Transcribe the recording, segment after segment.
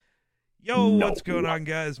Yo, No. what's going on,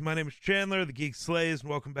 guys? My name is Chandler, the Geek Slays, and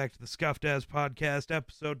welcome back to the Scuffed As Podcast,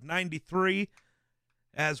 episode 93.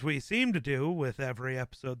 As we seem to do with every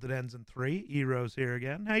episode that ends in 3, Eroe's here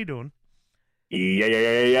again. How you doing?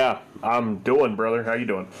 Yeah. I'm doing, brother. How you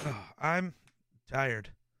doing? Oh, I'm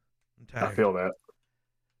tired. I feel that.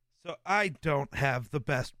 So I don't have the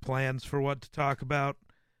best plans for what to talk about,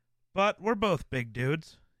 but we're both big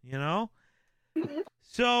dudes, you know?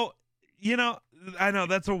 So, I know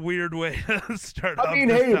that's a weird way to start off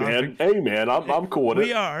this topic. Hey man, I'm cool with it.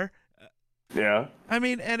 We are. Yeah. I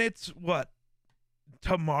mean, and it's what?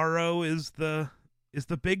 Tomorrow is the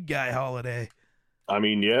big guy holiday. I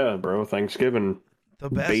mean, yeah, bro. Thanksgiving. The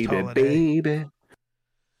best baby, holiday. baby.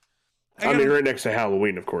 I mean, right next to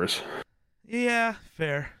Halloween, of course. Yeah,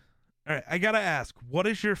 fair. All right, I gotta ask, what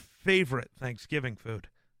is your favorite Thanksgiving food?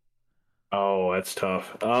 Oh, that's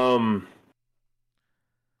tough.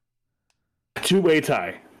 Two-way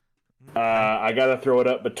tie. I gotta throw it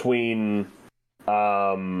up between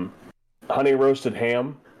honey roasted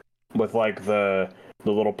ham with like the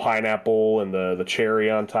little pineapple and the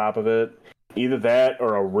cherry on top of it. Either that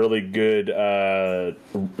or a really good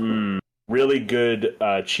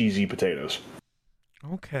cheesy potatoes.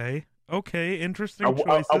 Okay, interesting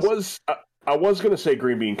choices. I was gonna say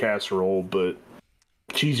green bean casserole, but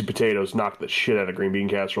cheesy potatoes knock the shit out of green bean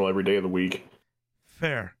casserole every day of the week.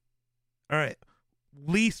 Fair. All right.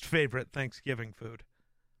 Least favorite Thanksgiving food.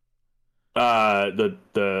 I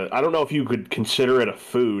don't know if you could consider it a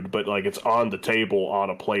food, but like it's on the table on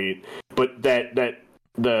a plate. But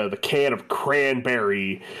the can of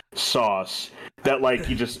cranberry sauce that like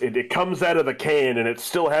it comes out of the can and it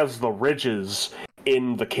still has the ridges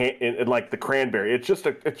in the can in like the cranberry. It's just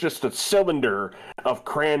a cylinder of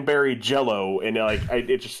cranberry jello and like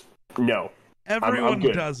no. Everyone I'm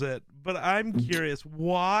good. does it, but I'm curious,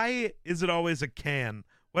 why is it always a can?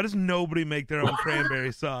 Why does nobody make their own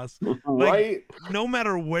cranberry sauce? Right? No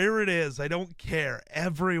matter where it is, I don't care.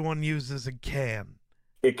 Everyone uses a can.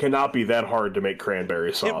 It cannot be that hard to make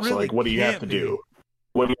cranberry sauce. Really like, what do you have to be. do?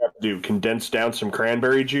 What do you have to do? Condense down some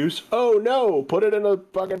cranberry juice? Oh no! Put it in a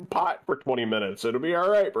fucking pot for 20 minutes. It'll be all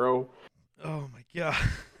right, bro. Oh my god.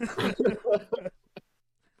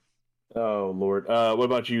 Oh Lord. What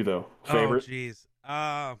about you though? Favorite? Oh jeez.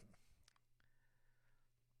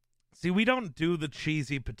 See, we don't do the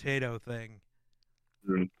cheesy potato thing.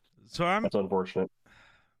 So That's unfortunate.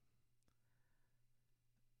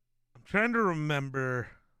 I'm trying to remember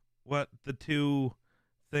what the two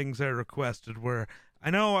things I requested were. I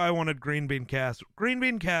know I wanted green bean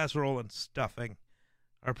casserole and stuffing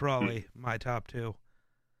are probably my top two.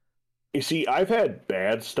 You see, I've had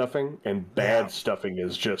bad stuffing, and bad stuffing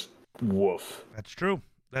is just woof. That's true.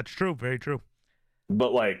 Very true.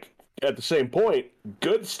 But like at the same point,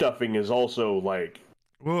 good stuffing is also like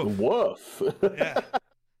woof. Yeah.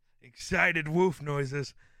 Excited woof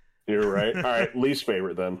noises. You're right. All right, least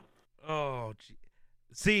favorite then. Oh, gee.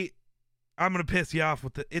 See, I'm gonna piss you off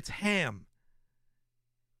with it's ham.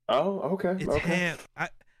 Oh, okay. It's ham.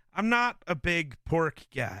 I'm not a big pork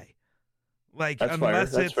guy. Like That's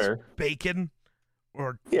unless fair. it's fair. bacon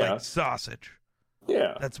or like sausage.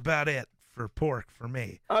 Yeah. That's about it for pork for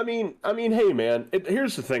me. I mean, hey man,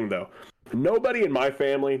 here's the thing though. Nobody in my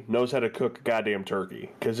family knows how to cook a goddamn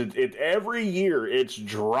turkey because it every year it's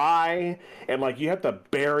dry and like you have to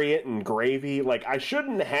bury it in gravy. Like I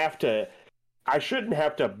shouldn't have to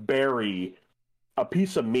bury a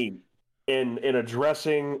piece of meat in a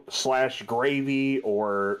dressing / gravy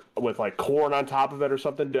or with like corn on top of it or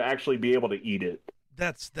something to actually be able to eat it.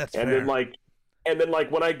 That's and fair. And then like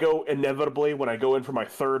when I go in for my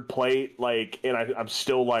third plate, like, and I'm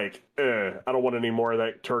still like, I don't want any more of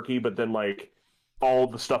that turkey. But then like all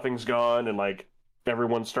the stuffing's gone and like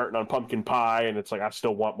everyone's starting on pumpkin pie and it's like, I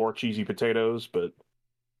still want more cheesy potatoes, but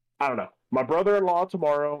I don't know. My brother-in-law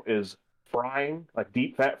tomorrow is frying, like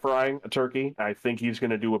deep fat frying a turkey. I think he's going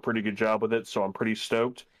to do a pretty good job with it. So I'm pretty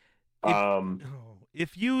stoked.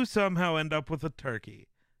 If you somehow end up with a turkey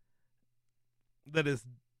that is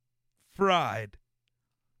fried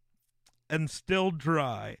and still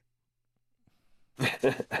dry, it's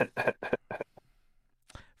a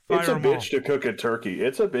bitch to cook a turkey.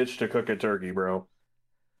 It's a bitch to cook a turkey, bro.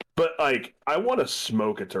 But like, I want to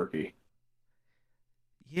smoke a turkey.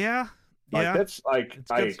 Yeah, like, yeah. That's like,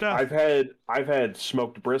 I've had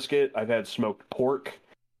smoked brisket. I've had smoked pork.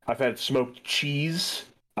 I've had smoked cheese.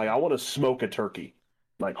 Like, I want to smoke a turkey,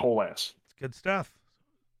 like whole ass. It's good stuff.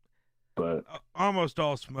 But almost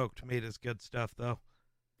all smoked meat is good stuff, though.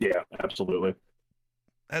 Yeah, absolutely.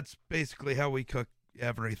 That's basically how we cook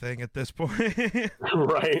everything at this point.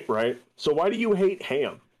 Right. So why do you hate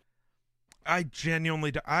ham? I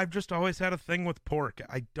genuinely I've just always had a thing with pork.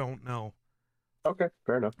 I don't know. Okay,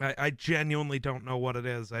 fair enough. I genuinely don't know what it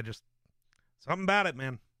is. I just something about it,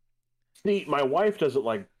 man. See, my wife doesn't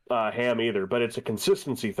like ham either, but it's a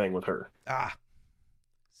consistency thing with her. Ah,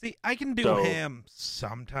 see, I can do So, ham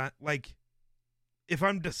sometime, like if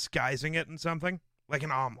I'm disguising it in something, like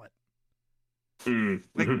an omelet,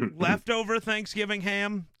 like leftover Thanksgiving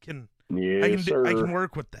ham. Yes, sir. I can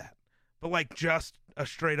work with that, but like just a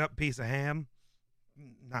straight up piece of ham,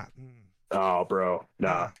 not. Oh, bro,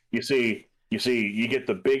 nah. You see, you get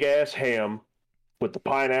the big ass ham with the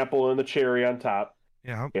pineapple and the cherry on top.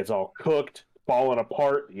 Yeah. It's all cooked, falling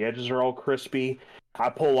apart. The edges are all crispy. I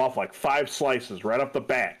pull off like 5 slices right off the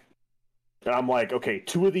bat. And I'm like, okay,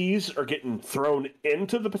 2 of these are getting thrown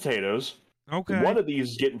into the potatoes. Okay. 1 of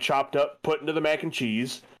these is getting chopped up, put into the mac and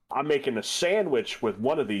cheese. I'm making a sandwich with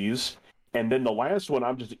 1 of these. And then the last one,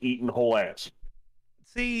 I'm just eating whole ass.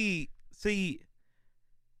 See,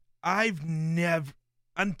 I've never,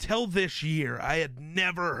 until this year, I had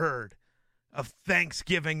never heard of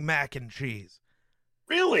Thanksgiving mac and cheese.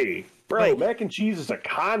 Really? Bro, mac and cheese is a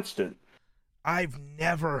constant. I've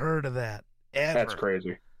never heard of that, ever. That's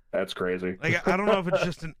crazy. That's crazy. Like, I don't know if it's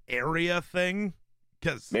just an area thing,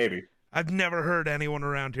 because maybe. I've never heard anyone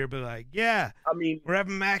around here be like, yeah, I mean, we're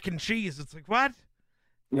having mac and cheese. It's like, what?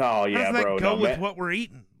 No, yeah, how does that bro. go with what we're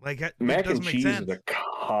eating? Like, mac and cheese is a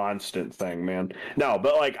constant thing, man. No,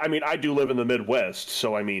 but like, I mean, I do live in the Midwest,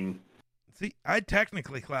 so I memean, see, I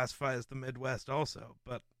technically classify as the Midwest also,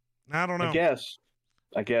 but I don't know.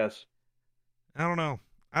 I guess. I don't know.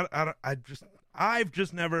 I've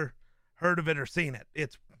just never heard of it or seen it.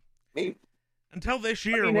 It's until this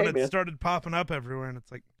year when it started popping up everywhere, and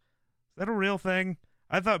it's like, is that a real thing?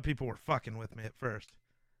 I thought people were fucking with me at first.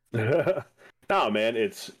 No, man,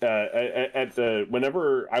 it's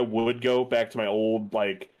whenever I would go back to my old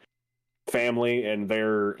like family and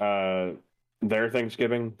their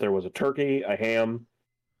Thanksgiving, there was a turkey, a ham,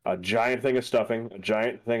 a giant thing of stuffing, a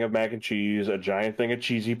giant thing of mac and cheese, a giant thing of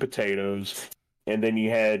cheesy potatoes, and then you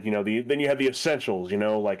had the essentials,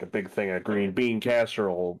 like a big thing of green bean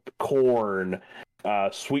casserole, corn,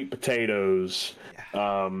 sweet potatoes,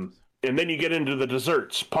 and then you get into the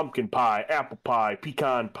desserts: pumpkin pie, apple pie,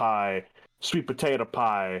 pecan pie, sweet potato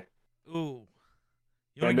pie. Ooh.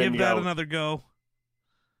 You want to give that another go?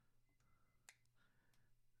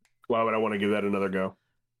 Why would I want to give that another go?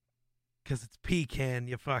 Because it's pecan,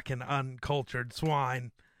 you fucking uncultured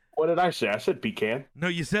swine. What did I say? I said pecan. No,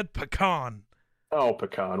 you said pecan. Oh,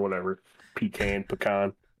 pecan, whatever. Pecan.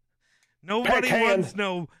 Nobody wants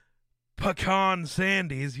no pecan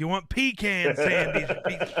sandies. You want pecan sandies, you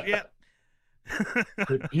piece of shit.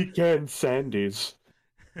 Pecan sandies.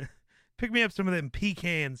 Pick me up some of them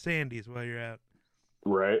pecan sandies while you're out.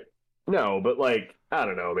 Right. No, but like, I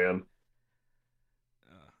don't know, man.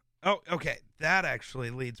 Oh, okay. That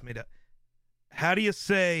actually leads me to, how do you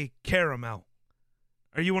say caramel?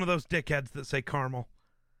 Are you one of those dickheads that say caramel?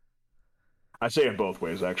 I say it both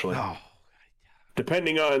ways, actually. Oh.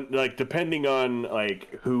 Depending on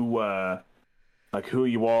who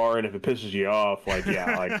you are, and if it pisses you off, like,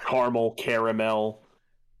 yeah, like caramel, caramel.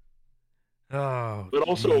 Oh, but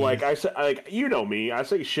also, like I say, like, you know me, I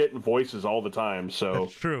say shit in voices all the time. So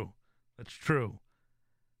That's true.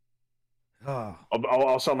 Oh,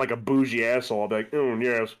 I'll sound like a bougie asshole. I'll be like,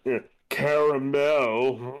 yes, yeah,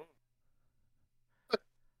 caramel.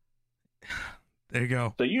 There you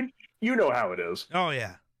go. So you know how it is. Oh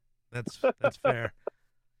yeah, that's fair.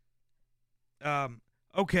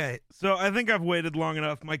 Okay, so I think I've waited long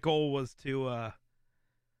enough. My goal was to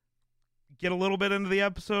get a little bit into the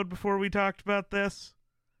episode before we talked about this.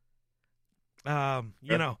 You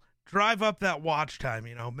know, drive up that watch time.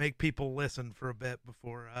 Make people listen for a bit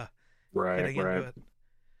before getting into it.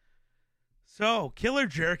 So, Killer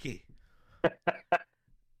Jerky.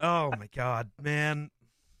 Oh my god, man.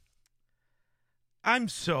 I'm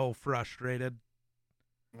so frustrated.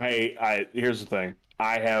 Here's the thing.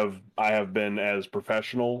 I have been as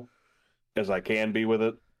professional as I can be with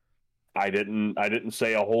it. I didn't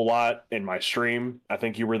say a whole lot in my stream. I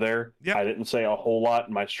think you were there. Yep. I didn't say a whole lot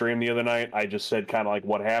in my stream the other night. I just said kind of like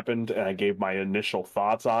what happened, and I gave my initial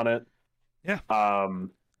thoughts on it. Yeah.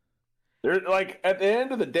 There, like, at the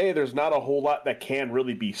end of the day, there's not a whole lot that can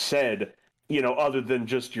really be said, other than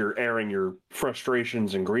just your airing your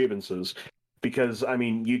frustrations and grievances. Because, I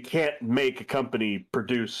mean, you can't make a company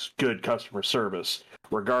produce good customer service,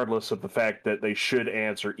 regardless of the fact that they should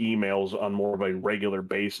answer emails on more of a regular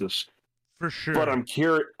basis. For sure. But I'm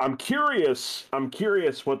curious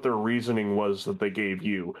what their reasoning was that they gave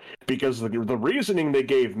you. Because the reasoning they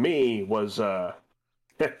gave me was,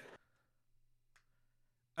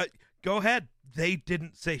 Go ahead. They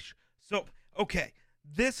didn't say so. Okay,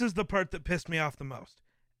 this is the part that pissed me off the most.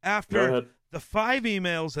 After the 5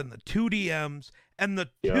 emails and the 2 DMs and the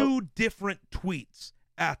 2 different tweets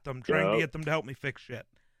at them trying to get them to help me fix shit,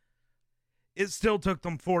 it still took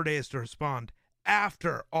them 4 days to respond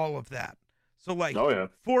after all of that. So, like,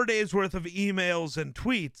 4 days worth of emails and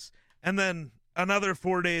tweets, and then another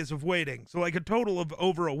 4 days of waiting. So, like, a total of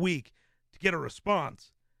over a week to get a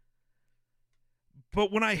response.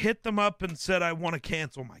 But when I hit them up and said I want to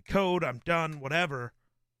cancel my code, I'm done, whatever,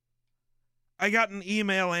 I got an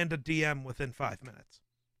email and a DM within 5 minutes.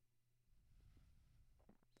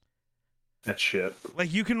 That's shit.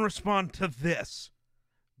 Like, you can respond to this,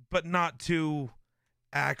 but not to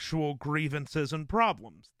actual grievances and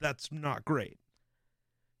problems. That's not great.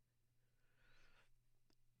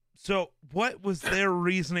 So what was their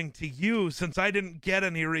reasoning to you? Since I didn't get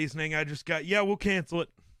any reasoning, I just got, we'll cancel it.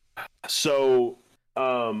 So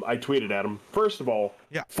I tweeted at him. First of all,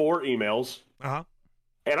 4 emails. Uh-huh.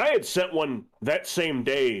 And I had sent one that same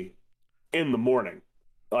day in the morning.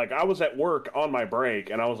 Like, I was at work on my break,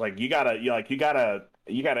 and I was like, you gotta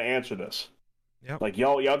answer this. Yep. Like,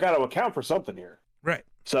 y'all got to account for something here. Right.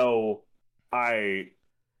 So I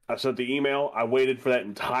sent the email. I waited for that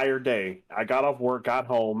entire day. I got off work, got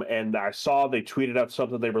home, and I saw they tweeted out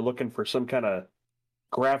something. They were looking for some kind of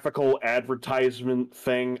graphical advertisement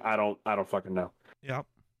thing. I don't fucking know. Yep.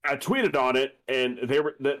 I tweeted on it, and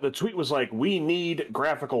the tweet was like, "We need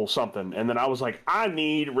graphical something," and then I was like, "I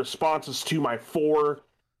need responses to my 4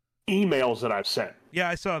 emails that I've sent." Yeah,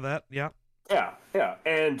 I saw that. Yeah. Yeah,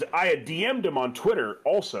 and I had DM'd him on Twitter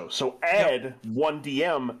also, so add 1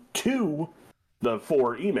 DM to the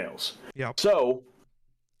 4 emails. Yep. So,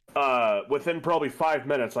 within probably 5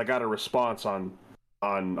 minutes, I got a response on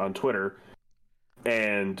Twitter,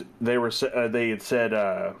 and they had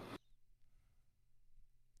said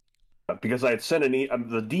because I had sent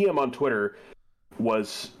the DM on Twitter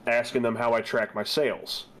was asking them how I track my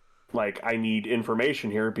sales. Like, I need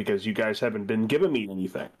information here because you guys haven't been giving me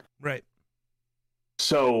anything. Right.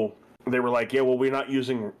 So they were like, "Yeah, well, we're not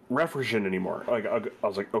using Refrigen anymore." Like, I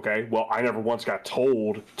was like, "Okay, well, I never once got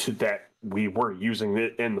told that we were using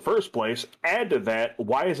it in the first place. Add to that,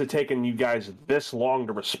 why is it taking you guys this long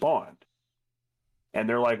to respond?" And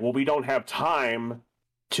they're like, "Well, we don't have time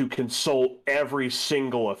to consult every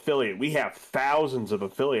single affiliate. We have thousands of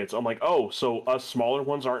affiliates." I'm like, "Oh, so us smaller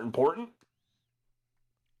ones aren't important?"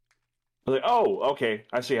 I was like, "Oh, okay,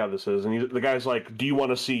 I see how this is." And the guy's like, "Do you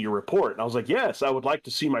want to see your report?" And I was like, "Yes, I would like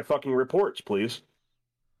to see my fucking reports, please."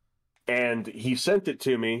 And he sent it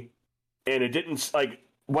to me, and it didn't, like,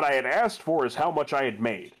 what I had asked for is how much I had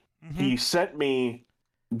made. Mm-hmm. He sent me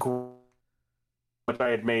what I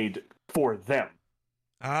had made for them,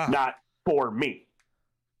 not for me.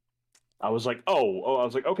 I was like, I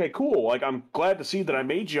was like, "Okay, cool. Like, I'm glad to see that I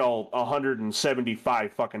made y'all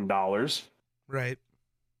 $175 fucking dollars. Right.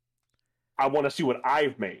 I want to see what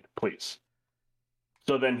I've made, please."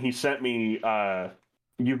 So then he sent me,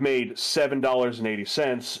 "You've made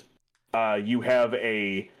 $7.80. You have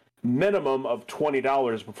a minimum of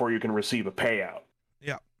 $20 before you can receive a payout."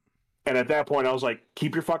 Yeah. And at that point, I was like,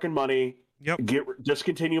 "Keep your fucking money. Yep.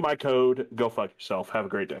 Discontinue my code. Go fuck yourself. Have a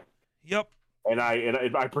great day." Yep. And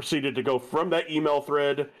I proceeded to go from that email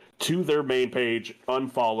thread to their main page,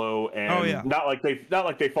 unfollow, and not like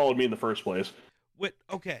they followed me in the first place.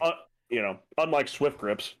 Okay. Unlike Swift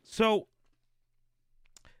Grips. So,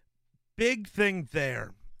 big thing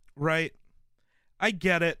there, right? I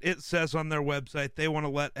get it. It says on their website they want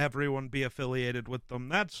to let everyone be affiliated with them.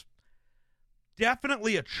 That's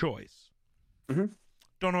definitely a choice. Mm-hmm.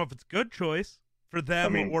 Don't know if it's a good choice for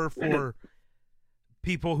them or for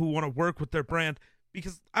people who want to work with their brand,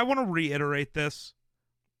 because I want to reiterate this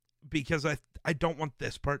because I don't want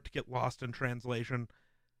this part to get lost in translation.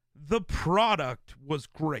 The product was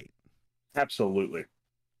great. Absolutely.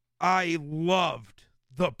 I loved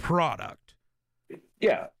the product.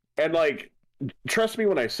 Yeah. And, like, trust me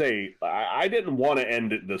when I say I didn't want to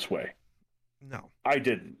end it this way. No. I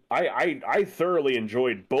didn't. I thoroughly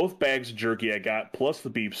enjoyed both bags of jerky I got, plus the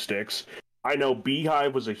beef sticks. I know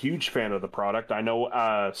Beehive was a huge fan of the product. I know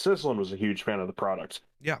Sizzlin was a huge fan of the product.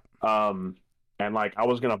 Yeah. And, like, I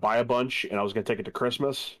was going to buy a bunch, and I was going to take it to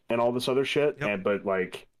Christmas and all this other shit. Yep. But,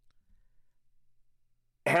 like,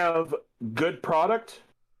 have good product,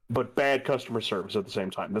 but bad customer service at the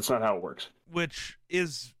same time. That's not how it works. Which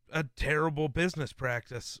is a terrible business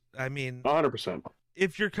practice. I mean, 100%.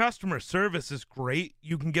 If your customer service is great,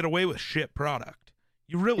 you can get away with shit product.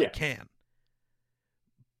 You really can.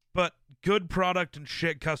 But good product and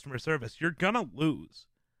shit customer service, you're gonna lose.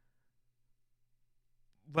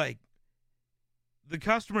 Like, the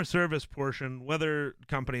customer service portion, whether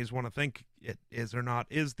companies want to think it is or not,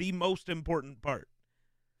 is the most important part.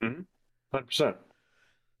 100%.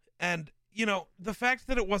 And, the fact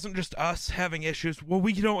that it wasn't just us having issues, well,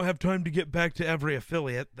 we don't have time to get back to every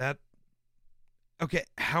affiliate, okay,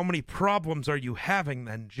 how many problems are you having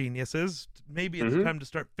then, geniuses? Maybe it's time to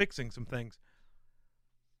start fixing some things.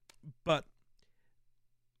 But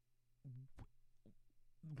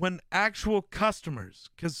when actual customers,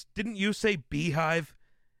 because didn't you say Beehive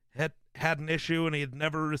had an issue and he had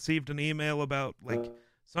never received an email about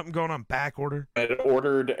something going on back order? I had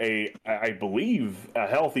ordered I believe a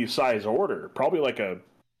healthy size order, probably like a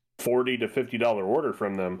 $40 to $50 order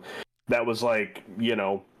from them. That was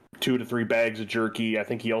 2 to 3 bags of jerky. I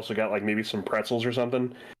think he also got maybe some pretzels or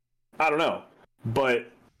something. I don't know,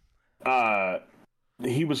 but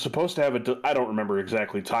he was supposed to have I don't remember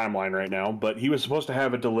exactly timeline right now, but he was supposed to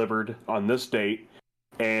have it delivered on this date,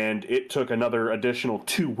 and it took another additional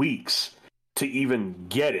 2 weeks to even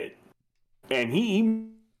get it. And he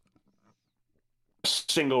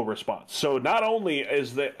single response. So not only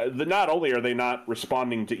are they not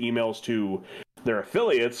responding to emails to their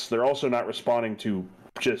affiliates, they're also not responding to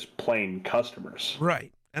just plain customers.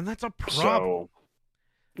 Right. And that's a problem. So,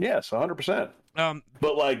 yes, 100%.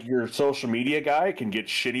 But your social media guy can get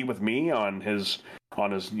shitty with me on his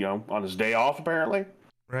day off, apparently.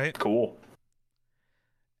 Right. Cool.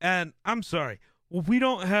 And I'm sorry. Well, we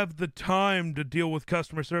don't have the time to deal with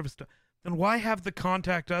customer service. Then why have the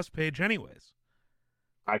contact us page anyways?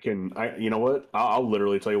 You know what? I'll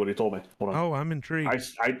literally tell you what he told me. Hold on. Oh, I'm intrigued.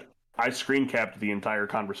 I screen capped the entire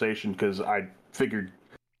conversation because I figured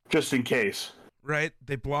just in case. Right?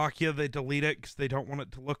 They block you, they delete it because they don't want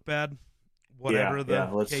it to look bad. Whatever the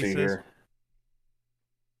let's case see is. here.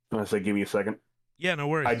 I say, give me a second. Yeah, no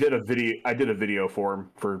worries. I did a video for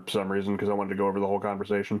him for some reason because I wanted to go over the whole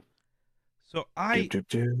conversation. So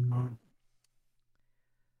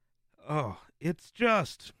it's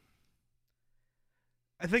just.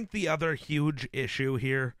 I think the other huge issue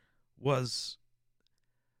here was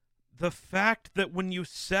the fact that when you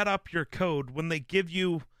set up your code, when they gave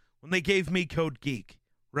me code geek,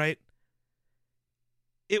 right?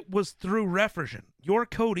 It was through Refersion. Your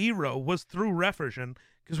code Eroe was through Refersion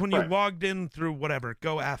because when you logged in through whatever,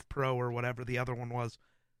 GoAF Pro or whatever the other one was,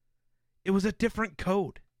 it was a different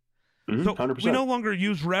code. So 100%. we no longer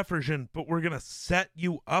use Refersion, but we're going to set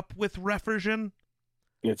you up with Refersion.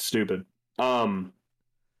 It's stupid.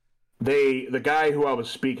 The guy who I was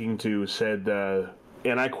speaking to said,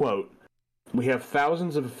 and I quote, "We have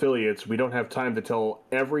thousands of affiliates. We don't have time to tell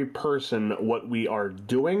every person what we are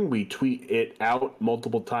doing. We tweet it out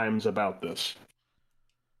multiple times about this."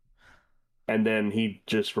 And then he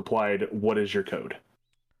just replied, "What is your code?"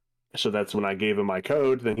 So that's when I gave him my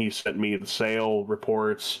code. Then he sent me the sale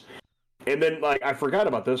reports. And then, I forgot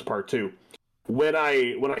about this part too. When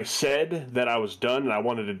I said that I was done and I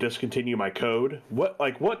wanted to discontinue my code, what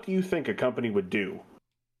do you think a company would do?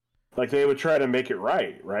 They would try to make it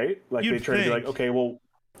right? They try to be like, okay, well,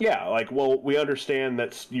 yeah, we understand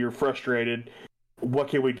that you're frustrated. What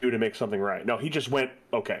can we do to make something right? No, he just went,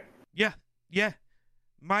 okay. Yeah.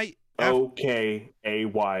 Okay,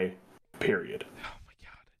 AY, period. Oh my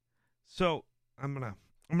God. So I'm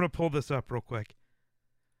gonna pull this up real quick.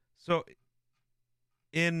 So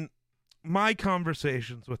in my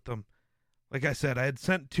conversations with them, like I said, I had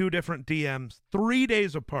sent 2 different DMs 3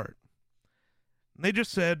 days apart. And they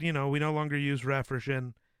just said, we no longer use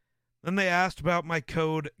Refersion. Then they asked about my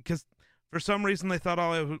code because for some reason they thought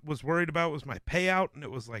all I was worried about was my payout, and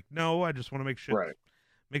it was like, no, I just want to make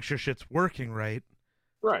sure shit's working right.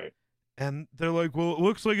 Right. And they're like, well, it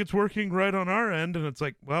looks like it's working right on our end, and it's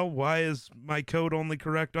like, well, why is my code only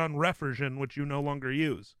correct on Refersion, which you no longer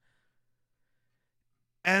use?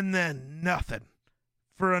 And then nothing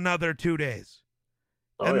for another 2 days.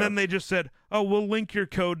 Then they just said, oh, we'll link your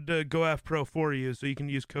code to GoAF Pro for you so you can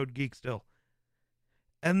use code geek still.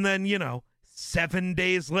 And then, 7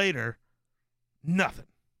 days later, nothing.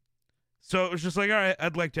 So it was just like, all right,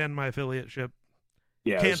 I'd like to end my affiliateship.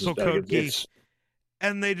 Yeah, cancel code geek.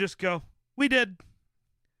 And they just go, we did.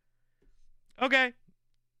 Okay.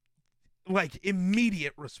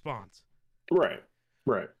 Immediate response. Right.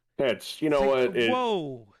 It's, what?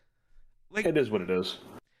 Whoa. It is what it is.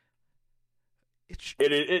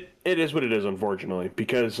 It is what it is, unfortunately,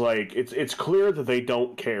 because it's clear that they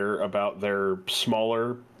don't care about their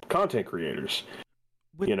smaller content creators.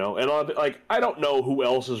 And I don't know who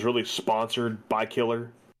else is really sponsored by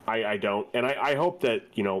Killer. I don't, and I hope that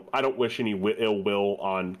I don't wish any ill will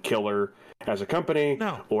on Killer as a company,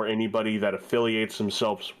 no, or anybody that affiliates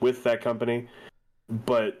themselves with that company.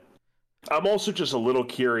 But I'm also just a little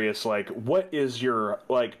curious, like, what is your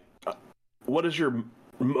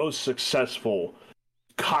most successful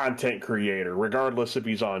content creator, regardless if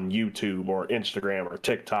he's on YouTube or Instagram or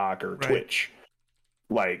TikTok or Twitch,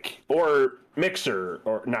 like, or Mixer,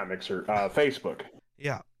 or not Mixer, Facebook.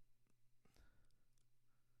 Yeah.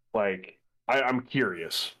 Like, I'm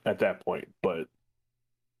curious at that point, but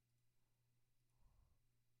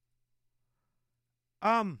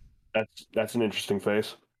that's an interesting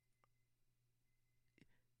face.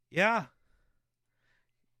 Yeah.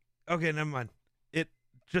 Okay, never mind.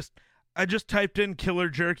 I just typed in killer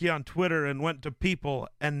jerky on Twitter and went to people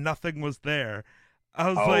and nothing was there. I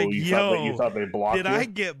was like, you thought they blocked did you? I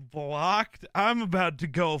get blocked? I'm about to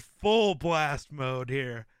go full blast mode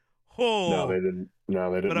here. Oh. No, they didn't.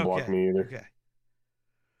 No, they didn't block me either. Okay.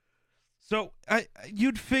 So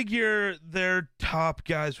you'd figure their top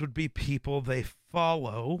guys would be people they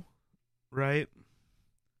follow, right?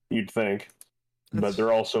 You'd think. But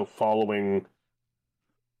they're also following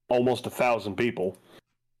almost 1,000 people.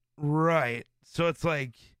 Right. So it's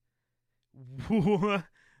like, oh,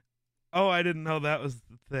 I didn't know that was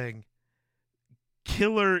the thing.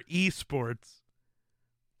 Killer Esports.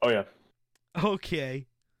 Oh, yeah. Okay.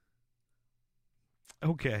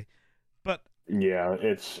 But yeah,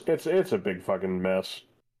 it's a big fucking mess.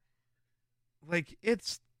 Like,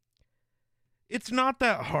 it's not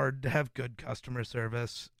that hard to have good customer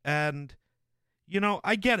service, and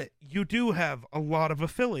I get it. You do have a lot of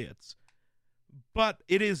affiliates, but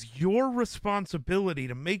it is your responsibility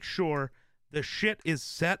to make sure the shit is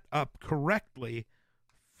set up correctly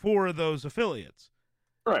for those affiliates.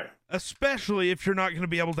 Right. Especially if you're not going to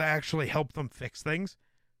be able to actually help them fix things.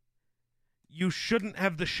 You shouldn't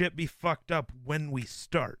have the shit be fucked up when we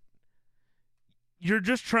start. You're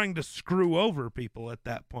just trying to screw over people at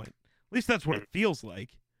that point. At least that's what it feels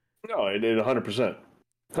like. No, it 100%.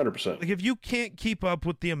 100%. Like, if you can't keep up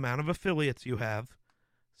with the amount of affiliates you have,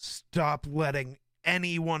 stop letting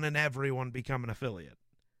anyone and everyone become an affiliate.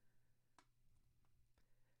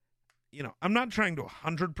 I'm not trying to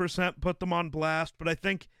 100% put them on blast, but I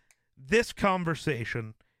think this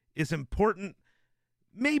conversation is important,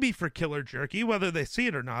 maybe for Killer Jerky, whether they see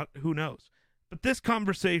it or not, who knows. But this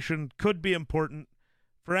conversation could be important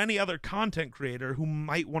for any other content creator who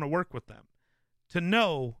might want to work with them. To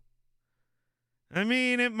know, I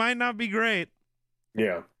mean, it might not be great.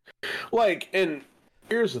 Yeah. Like, and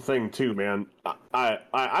here's the thing, too, man. I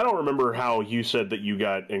don't remember how you said that you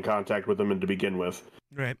got in contact with them to begin with.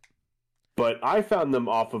 Right. But I found them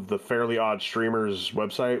off of the Fairly Odd Streamers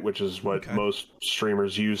website, which is what most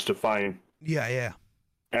streamers use to find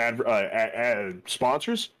ad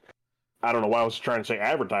sponsors. I don't know why I was trying to say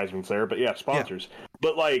advertisements there, but yeah, sponsors. Yeah.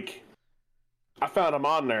 But like, I found them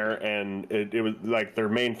on there, and it was like their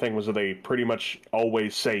main thing was that they pretty much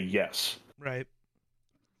always say yes. Right.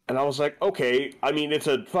 And I was like, okay, I mean, it's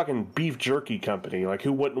a fucking beef jerky company. Like,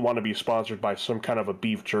 who wouldn't want to be sponsored by some kind of a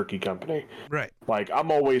beef jerky company? Right. Like,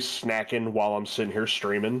 I'm always snacking while I'm sitting here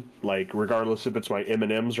streaming, like, regardless if it's my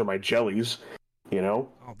M&Ms or my jellies, Oh,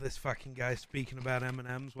 this fucking guy speaking about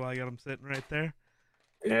M&Ms while I got him sitting right there.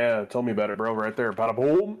 Yeah, tell me about it, bro, right there. Bada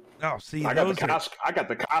boom. Oh, see, I got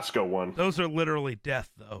the Costco one. Those are literally death,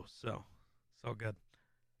 though, so it's all good.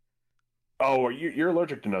 Oh, you're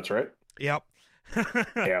allergic to nuts, right? Yep.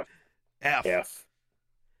 Yeah. F.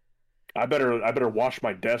 I better wash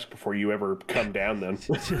my desk before you ever come down then.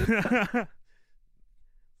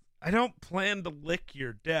 I don't plan to lick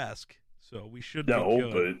your desk, so we should be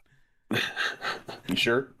good. But you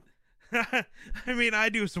sure? I mean, I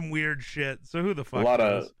do some weird shit, so who the fuck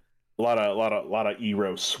knows? A lot of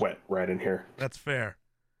Eroe sweat right in here. That's fair.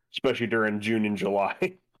 Especially during June and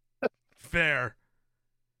July. Fair.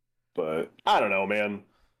 But I don't know, man.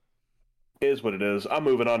 It is what it is. I'm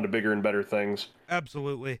moving on to bigger and better things.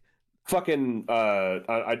 Absolutely. Fucking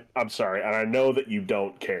I'm sorry, and I know that you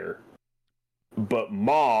don't care. But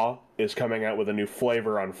Ma is coming out with a new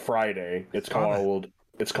flavor on Friday. It's called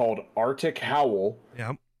Arctic Howl.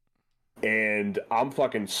 Yep. And I'm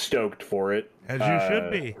fucking stoked for it. As you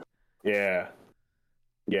should be. Yeah.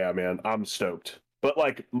 Yeah, man. I'm stoked. But,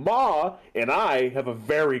 like, Ma and I have a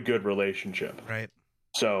very good relationship. Right.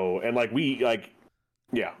 So, and, like,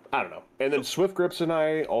 yeah, I don't know. And then Swift Grips and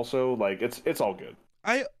I also, like, it's all good.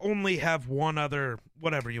 I only have one other,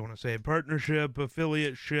 whatever you want to say, partnership,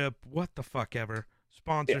 affiliateship, what the fuck ever,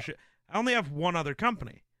 sponsorship. Yeah. I only have one other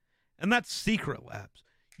company, and that's Secret Labs.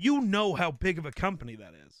 You know how big of a company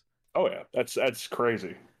that is. Oh, yeah. That's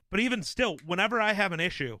crazy. But even still, whenever I have an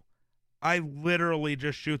issue, I literally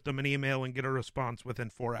just shoot them an email and get a response within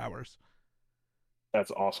 4 hours.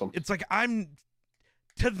 That's awesome. It's like I'm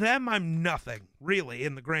to them, I'm nothing, really,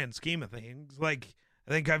 in the grand scheme of things. Like,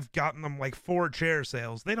 I think I've gotten them, like, 4 chair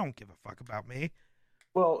sales. They don't give a fuck about me.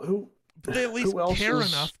 Well, But they at least who else care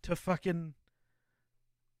is... enough to fucking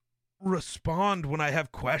respond when I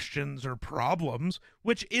have questions or problems,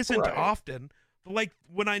 which isn't often. But, like,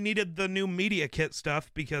 when I needed the new media kit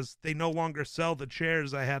stuff because they no longer sell the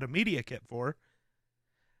chairs I had a media kit for,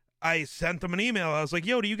 I sent them an email. I was like,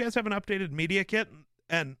 yo, do you guys have an updated media kit?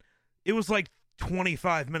 And it was like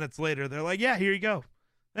 25 minutes later. They're like, yeah, here you go.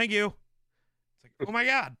 Thank you. It's like, oh my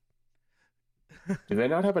God. Do they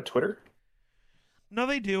not have a Twitter? No,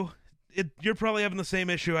 they do. You're probably having the same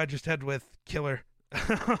issue I just had with Killer.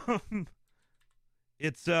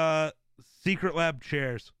 It's Secret Lab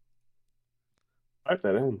chairs. Type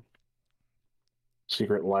that in.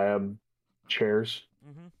 Secret Lab chairs.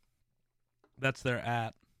 Mm-hmm. That's their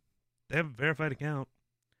 @ They have a verified account.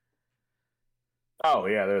 Oh,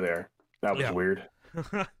 yeah, they're there. That was weird.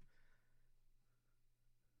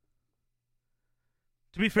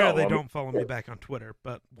 To be fair, they don't follow me back on Twitter,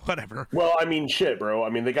 but whatever. Well, I mean, shit, bro. I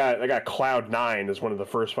mean, they got Cloud9 as one of the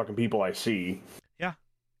first fucking people I see. Yeah.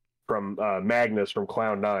 From Magnus from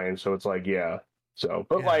Cloud9, so it's like, yeah. So,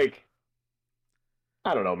 but like,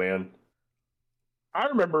 I don't know, man. I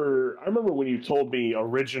remember when you told me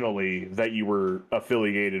originally that you were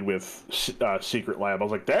affiliated with Secret Lab. I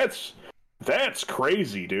was like, that's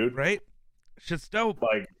crazy, dude. Right? Shit's dope.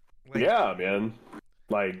 Like, yeah, man.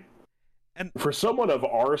 Like, and for someone of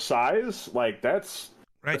our size, like that's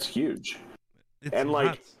huge. It's and nuts.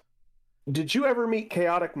 Like, did you ever meet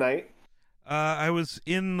Chaotic Knight? I was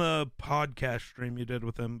in the podcast stream you did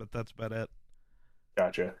with him, but that's about it.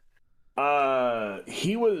 Gotcha.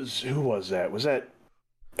 Who was that? Was that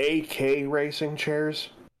AK Racing Chairs?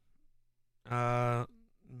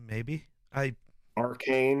 Maybe.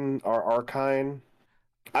 Arcane or Arcine?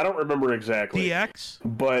 I don't remember exactly. DX?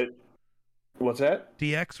 But what's that?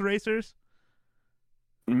 DX Racers?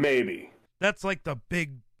 Maybe. That's like the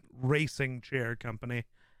big racing chair company.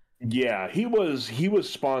 Yeah, he was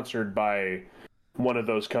sponsored by one of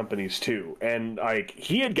those companies too. And like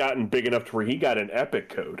he had gotten big enough to where he got an Epic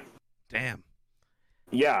code. Damn.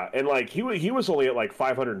 Yeah, and like he was only at like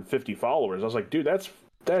 550 followers. I was like, dude, that's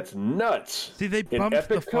nuts. See, they bumped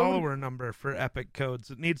the follower number for Epic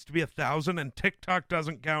codes. It needs to be 1,000, and TikTok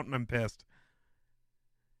doesn't count, and I'm pissed.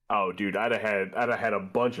 Oh, dude, I'd have had a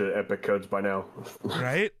bunch of Epic codes by now.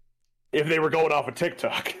 Right? If they were going off of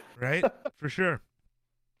TikTok. Right? For sure.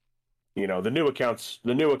 You know, the new accounts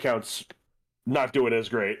not doing as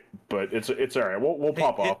great, but it's all right. We'll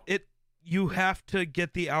pop off. You have to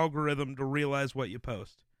get the algorithm to realize what you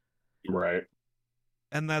post. Right.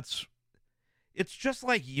 And it's just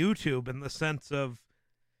like YouTube in the sense of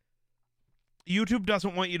YouTube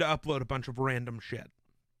doesn't want you to upload a bunch of random shit.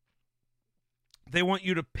 They want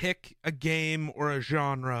you to pick a game or a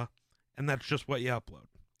genre, and that's just what you upload.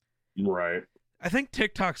 Right. I think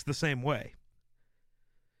TikTok's the same way.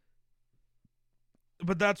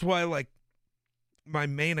 But that's why, like, my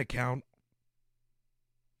main account,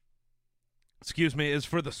 is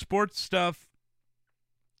for the sports stuff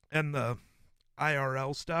and the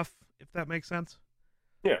IRL stuff, if that makes sense.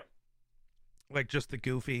 Yeah. Like, just the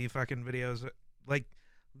goofy fucking videos. Like,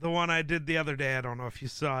 the one I did the other day, I don't know if you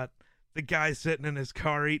saw it. The guy sitting in his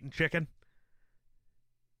car eating chicken.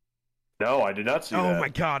 No, I did not see that. Oh my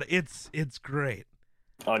God, it's great.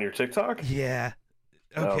 On your TikTok? Yeah.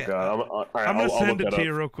 Okay. Oh God, I'm gonna send it to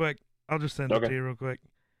you real quick. I'll just send it to you real quick.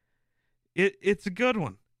 It's a good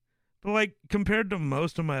one, but like compared to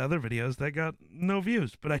most of my other videos, that got no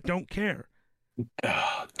views. But I don't care. Dude,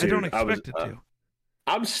 I don't expect it to.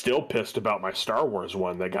 I'm still pissed about my Star Wars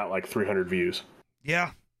one that got like 300 views.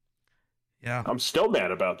 Yeah. I'm still mad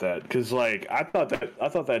about that because like I thought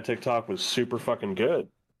that TikTok was super fucking good,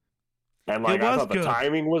 and like I thought the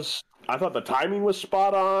timing was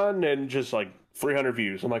spot on, and just like 300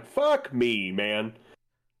 views. I'm like, fuck me, man.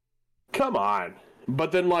 Come on.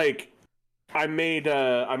 But then like I made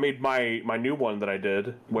my new one that I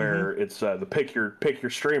did where it's the pick your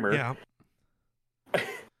streamer. Yeah.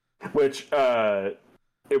 Which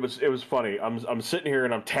it was funny. I'm sitting here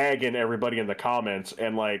and I'm tagging everybody in the comments,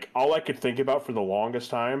 and like all I could think about for the longest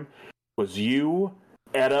time was you,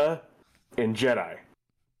 Etta, and Jedi.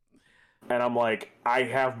 And I'm like, I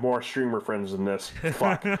have more streamer friends than this.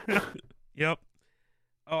 Fuck. Yep.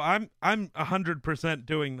 Oh, I'm 100%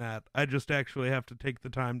 doing that. I just actually have to take the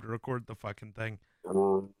time to record the fucking thing.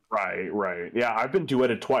 Right. Yeah, I've been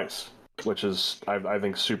duetted twice, which is I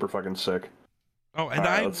think super fucking sick. Oh, and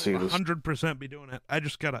I will 100% be doing it. I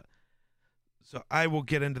just gotta. So I will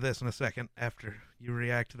get into this in a second after you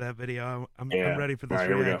react to that video. I'm ready for this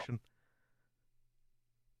reaction.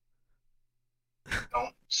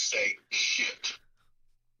 Don't say shit.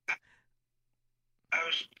 I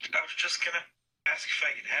was just gonna ask if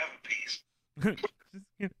I could have a piece.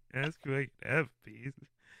 Just gonna ask if I could have a piece.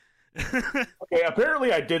 Okay,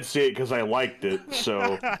 apparently I did see it because I liked it.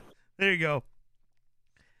 So there you go.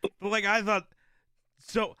 But like I thought,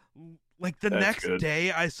 so like the That's next good.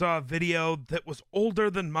 day I saw a video that was older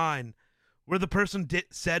than mine, where the person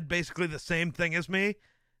said basically the same thing as me. And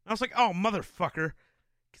I was like, oh motherfucker,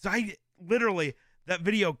 because I literally that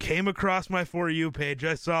video came across my For You page.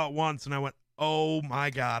 I saw it once and I went, oh my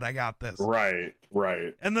god, I got this. Right.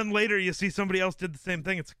 And then later you see somebody else did the same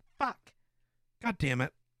thing. It's like, fuck. God damn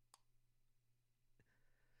it.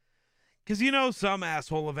 Because you know some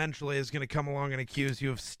asshole eventually is going to come along and accuse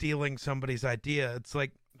you of stealing somebody's idea. It's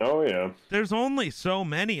like, Oh yeah. there's only so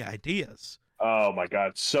many ideas. Oh my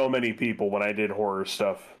god, so many people when I did horror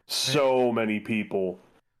stuff. So many people.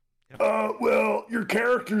 Yep. Well, your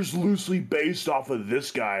character's loosely based off of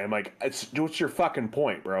this guy. I'm like, what's your fucking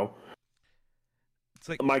point, bro? It's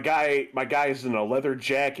like, My guy's in a leather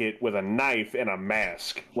jacket with a knife and a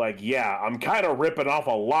mask. Like, yeah, I'm kind of ripping off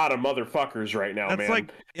a lot of motherfuckers right now, that's man.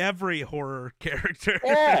 like every horror character.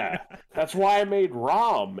 Yeah, that's why I made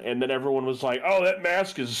Rom, and then everyone was like, "Oh, that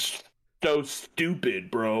mask is so stupid,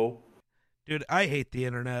 bro." Dude, I hate the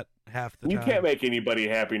internet half the You time. can't make anybody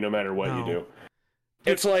happy no matter what you No. do. Dude.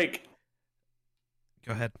 It's like,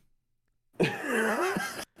 Go ahead.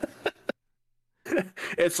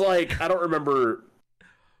 it's like I don't remember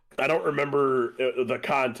the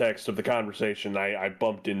context of the conversation I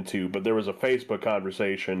bumped into, but there was a Facebook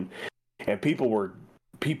conversation, and people were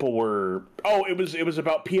it was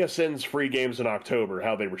about PSN's free games in October,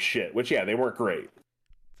 how they were shit, which yeah, they weren't great.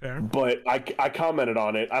 Fair. But I commented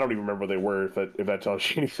on it. I don't even remember what they were, if that tells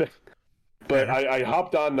you anything. But I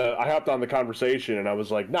hopped on the conversation and I was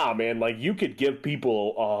like, nah, man, like you could give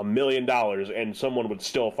people $1 million and someone would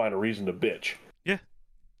still find a reason to bitch. Yeah.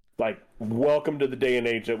 Like, welcome to the day and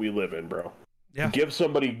age that we live in, bro. Yeah. Give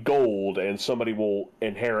somebody gold and somebody will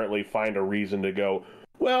inherently find a reason to go,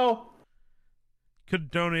 well, Could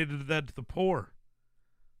have donated that to the poor.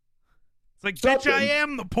 It's like, Something. bitch, I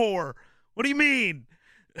am the poor. What do you mean?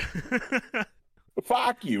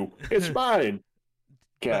 fuck you. It's mine.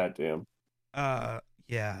 God damn.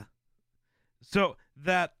 Yeah. So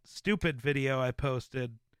that stupid video I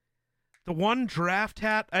posted, the one draft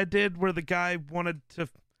hat I did where the guy wanted to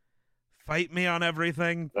fight me on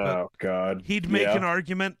everything, but Oh, God. he'd make Yeah. an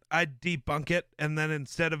argument, I'd debunk it, and then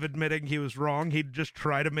instead of admitting he was wrong, he'd just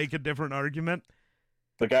try to make a different argument.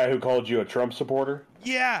 The guy who called you a Trump supporter?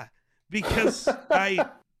 Yeah, because I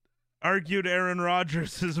argued Aaron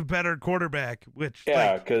Rodgers is a better quarterback, which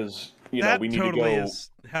Yeah, like, because, that we need totally to go...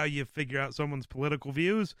 is how you figure out someone's political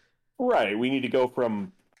views. Right, we need to go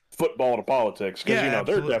from football to politics, because, Yeah, they're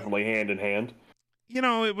absolutely. definitely hand in hand.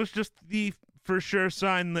 It was just the for sure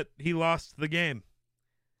sign that he lost the game.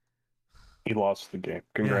 He lost the game.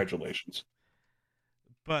 Congratulations.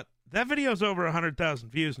 But that video's over 100,000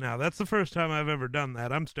 views now. That's the first time I've ever done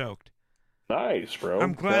that. I'm stoked. Nice, bro.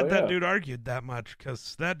 I'm glad Hell that yeah. dude argued that much,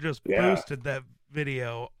 because that just Yeah. boosted that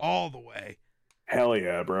video all the way. Hell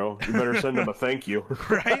yeah, bro. You better send him a thank you.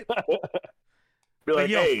 Right? Be like,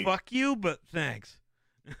 Yo, hey, fuck you, but thanks.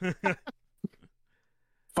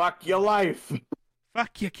 fuck your life.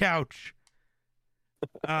 Fuck your couch.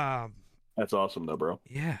 That's awesome, though, bro.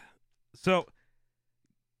 Yeah. So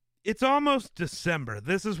it's almost December.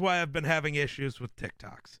 This is why I've been having issues with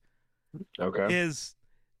TikToks. Okay.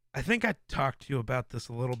 I think I talked to you about this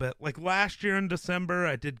a little bit. Like last year in December,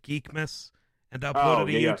 I did Geekmas and uploaded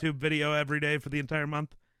a yeah. YouTube video every day for the entire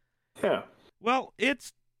month. Yeah. Well,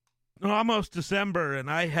 it's almost December, and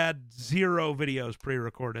I had 0 videos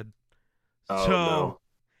pre-recorded. Oh, So no.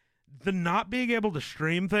 the not being able to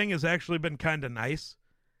stream thing has actually been kind of nice,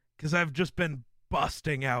 because I've just been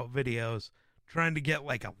busting out videos, trying to get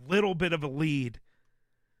like a little bit of a lead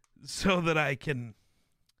so that I can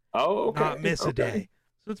Oh, okay. not miss a Okay. day.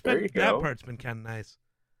 So it's There been you that go. part's been kind of nice.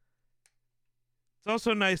 It's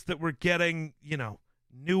also nice that we're getting,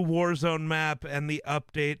 new Warzone map and the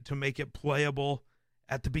update to make it playable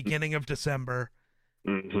at the beginning of December.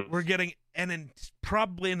 Mm-hmm. We're getting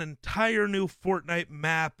probably an entire new Fortnite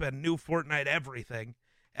map and new Fortnite everything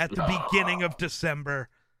at the beginning of December.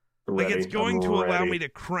 Like, it's going to allow me to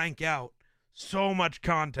crank out so much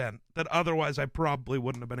content that otherwise I probably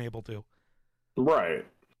wouldn't have been able to. Right.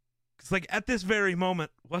 It's like, at this very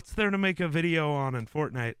moment, what's there to make a video on in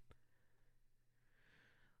Fortnite?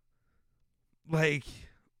 Like,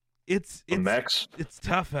 it's Max. it's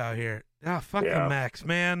tough out here. Ah, fuck Yeah. the Max,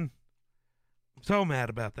 man. I'm so mad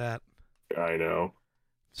about that. I know.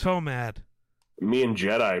 So mad. Me and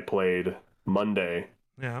Jedi played Monday,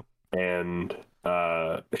 Yeah. and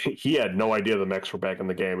he had no idea the mechs were back in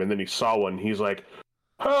the game, and then he saw one. He's like,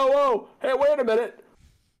 "Oh, whoa, hey, wait a minute!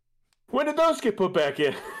 When did those get put back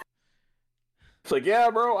in?" It's like, yeah,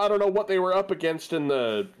 bro, I don't know what they were up against in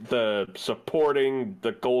the supporting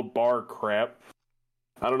the gold bar crap.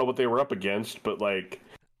 I don't know what they were up against, but like,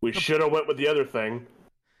 we should have went with the other thing.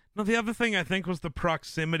 No, the other thing I think was the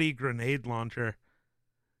proximity grenade launcher,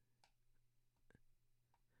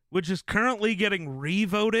 which is currently getting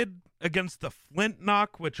revoted against the Flint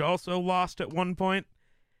Knock, which also lost at one point.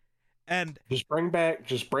 And just bring back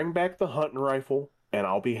the hunting rifle, and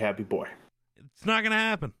I'll be happy, boy. It's not gonna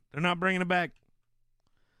happen. They're not bringing it back.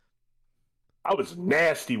 I was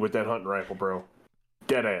nasty with that hunting rifle, bro.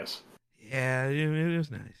 Dead ass. Yeah, it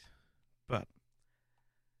was nice, but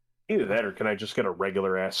either that, or can I just get a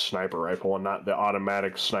regular ass sniper rifle and not the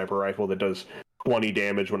automatic sniper rifle that does 20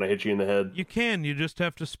 damage when I hit you in the head? You can. You just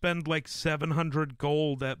have to spend like 700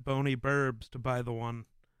 gold at Boney Burbs to buy the one.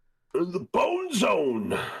 The Bone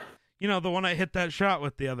Zone. You know, the one I hit that shot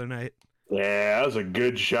with the other night. Yeah, that was a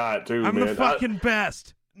good shot too, I'm man. the fucking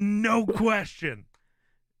best. No question.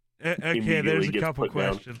 Okay, there's a couple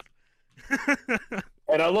questions.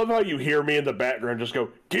 And I love how you hear me in the background just go,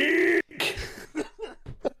 geek!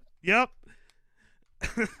 Yep.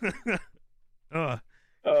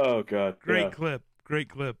 Oh, God. Great clip. Great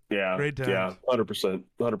clip. Yeah. Great times. Yeah, 100%.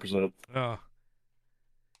 100%. Oh.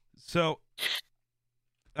 So,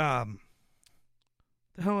 the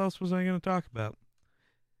hell else was I going to talk about?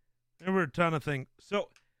 There were a ton of things. So,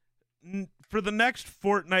 for the next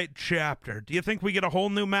Fortnite chapter, do you think we get a whole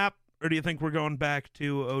new map, or do you think we're going back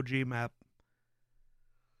to OG map?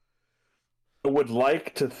 I would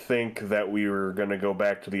like to think that we were going to go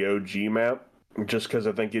back to the OG map, just because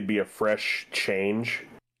I think it'd be a fresh change,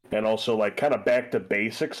 and also like kind of back to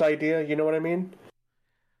basics idea, you know what I mean?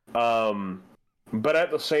 But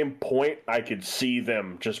at the same point, I could see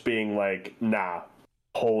them just being like, nah,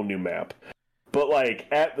 whole new map. But like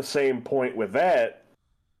at the same point with that,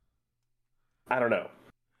 I don't know.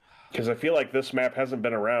 Because I feel like this map hasn't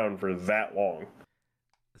been around for that long.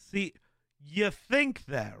 See, you think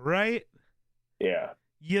that, right? Yeah.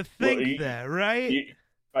 You think that, right? You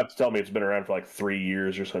have to tell me it's been around for like 3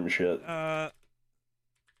 years or some shit. I'm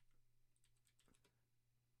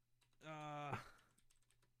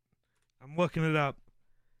looking it up.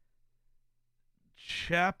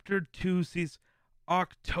 Chapter 2 sees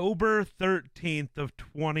October 13th of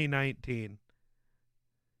 2019.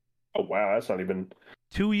 Oh, wow. That's not even...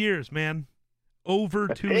 2 years, man. Over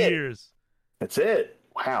That's 2 it. years. That's it.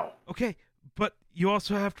 Wow. Okay, but you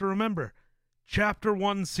also have to remember, Chapter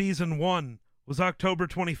 1, Season 1 was October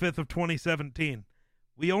 25th of 2017.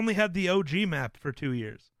 We only had the OG map for 2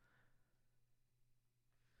 years.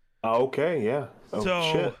 Okay, yeah. Oh,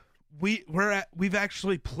 so shit. we've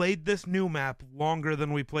actually played this new map longer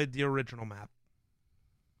than we played the original map.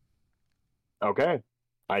 Okay.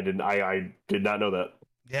 I did not know that.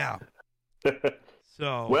 Yeah.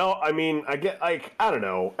 So well, I mean, I get like I don't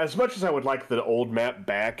know. As much as I would like the old map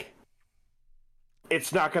back,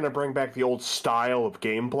 it's not going to bring back the old style of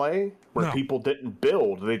gameplay where people didn't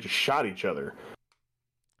build; they just shot each other.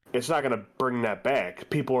 It's not going to bring that back.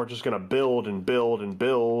 People are just going to build and build and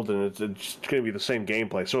build, and it's going to be the same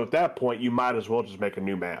gameplay. So at that point, you might as well just make a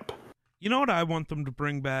new map. You know what I want them to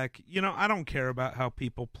bring back? You know, I don't care about how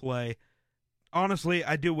people play. Honestly,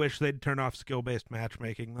 I do wish they'd turn off skill-based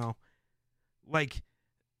matchmaking, though. Like,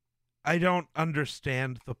 I don't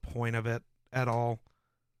understand the point of it at all.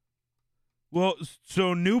 Well,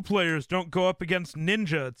 so new players don't go up against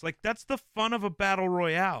Ninja. It's like, that's the fun of a battle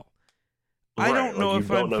royale. Right, I don't know if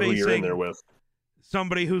I'm facing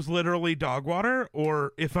somebody who's literally dog water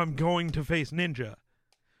or if I'm going to face Ninja.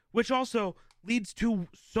 Which also leads to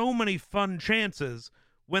so many fun chances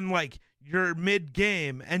when, like, you're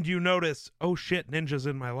mid-game and you notice, oh shit, Ninja's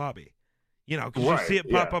in my lobby. You know, because you see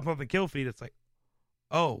it pop up on the kill feed. It's like,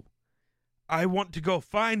 oh, I want to go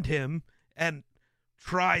find him and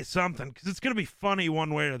try something because it's going to be funny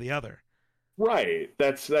one way or the other. Right.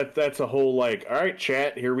 That's a whole like, all right,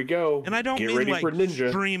 chat, here we go. And I don't mean ready like for Ninja.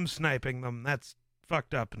 Stream sniping them. That's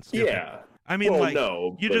fucked up and stupid. Yeah. I mean,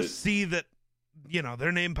 well, you just see that, you know,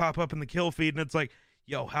 their name pop up in the kill feed and it's like,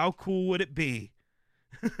 yo, how cool would it be?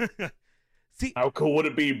 See, how cool would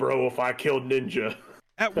it be, bro, if I killed Ninja?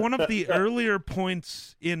 At one of the earlier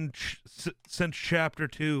points in since Chapter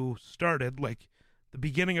 2 started, like the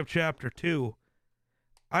beginning of Chapter 2,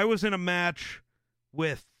 I was in a match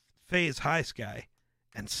with FaZe High Sky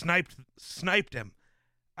and sniped him.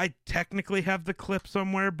 I technically have the clip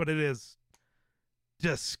somewhere, but it is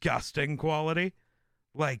disgusting quality.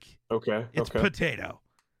 Like, it's potato.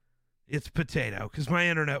 It's potato, because my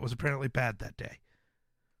internet was apparently bad that day.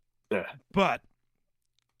 Yeah. But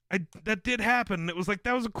that did happen. It was like,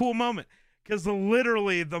 that was a cool moment. Because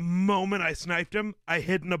literally the moment I sniped him, I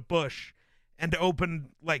hid in a bush and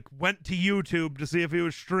went to YouTube to see if he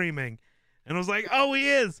was streaming. And I was like, oh, he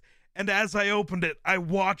is. And as I opened it, I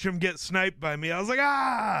watch him get sniped by me. I was like,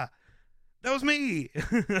 that was me.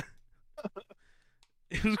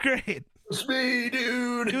 It was great. It was me,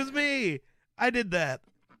 dude. It was me. I did that.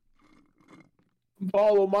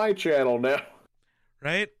 Follow my channel now.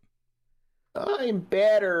 Right? I'm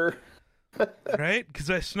better. Right? Because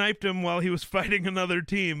I sniped him while he was fighting another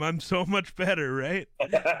team. I'm so much better, right?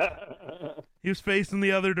 He was facing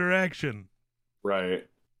the other direction. Right.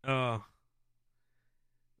 Oh.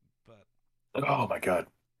 Oh my god.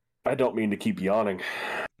 I don't mean to keep yawning.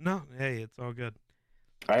 No, hey, it's all good.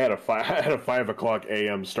 I had a 5 o'clock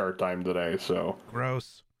a.m. start time today, so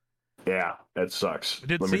Gross. yeah, it sucks. I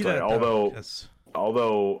did Let see me tell that, you. though,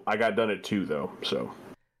 Although I got done at 2 though, so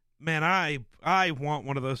man, I want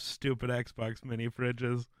one of those stupid Xbox mini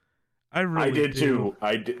fridges. I did do. too.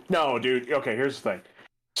 I did. No, dude. Okay, here's the thing.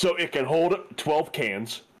 So it can hold 12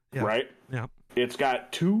 cans, Yeah. right? Yeah. It's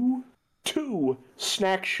got two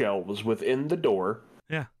snack shelves within the door.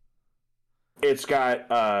 Yeah. It's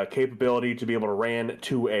got capability to be able to ran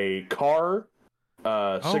to a car,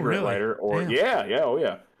 cigarette really? lighter, or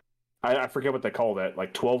Damn. I forget what they call that,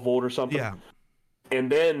 like 12 volt or something. Yeah. And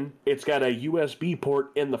then it's got a USB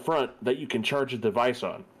port in the front that you can charge a device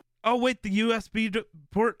on. Oh, wait, the USB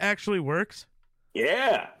port actually works?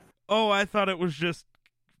 Yeah. Oh, I thought it was just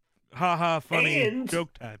haha funny And-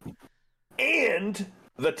 joke time. And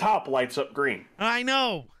the top lights up green. I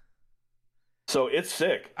know. So it's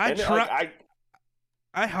sick. I And,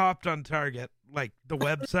 hopped on Target, like the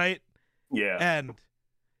website, yeah. and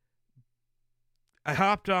I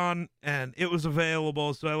hopped on and it was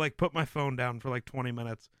available, so I put my phone down for 20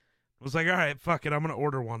 minutes. I was like, all right, fuck it, I'm gonna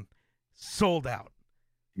order one. Sold out.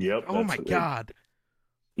 Yep. Oh my god.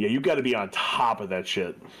 Yeah, you got to be on top of that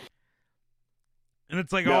shit. And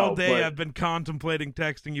it's like No, all day but- I've been contemplating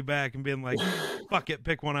texting you back and being like, fuck it,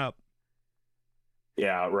 pick one up.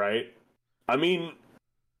 Yeah, right. I mean,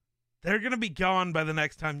 They're gonna be gone by the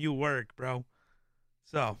next time you work, bro.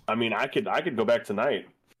 So, I could go back tonight.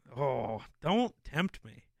 oh, don't tempt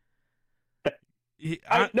me.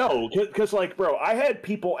 I know, because bro, I had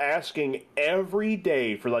people asking every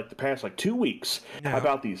day for the past 2 weeks Yeah.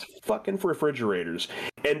 about these fucking refrigerators,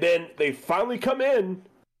 and then they finally come in,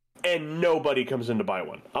 and nobody comes in to buy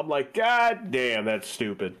one. I'm like, god damn, that's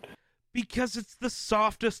stupid. Because it's the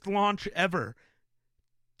softest launch ever.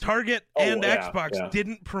 Target and Xbox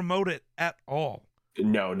didn't promote it at all.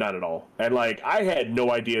 No, not at all. And I had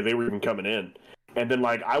no idea they were even coming in. And then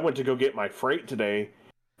I went to go get my freight today,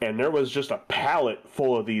 and there was just a pallet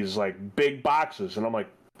full of these big boxes, and I'm like,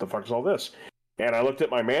 the fuck's all this? And I looked at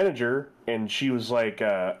my manager, and she was like,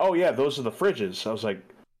 oh yeah, those are the fridges. I was like,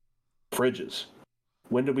 fridges?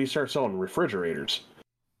 When did we start selling refrigerators?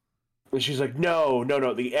 And she's like, no,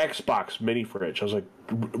 the Xbox mini fridge. I was like,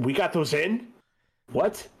 we got those in?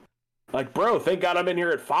 What? Bro, thank God I'm in here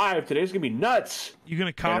at 5. Today's gonna be nuts. You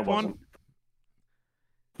gonna cop one?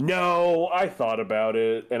 No, I thought about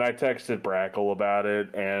it, and I texted Brackle about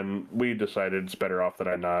it, and we decided it's better off that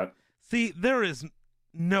I not. See, there is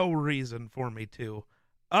no reason for me to,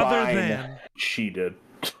 other Fine. than She did.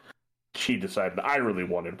 She decided. I really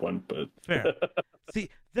wanted one, but fair. See,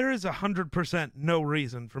 there is 100% no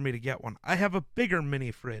reason for me to get one. I have a bigger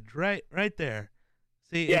mini fridge, right there.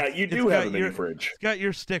 See, yeah, you do have a mini fridge. It's got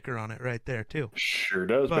your sticker on it right there too. Sure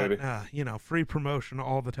does, But, baby. Free promotion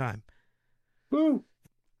all the time. Woo.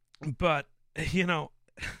 But, it's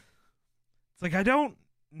I don't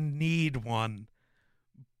need one,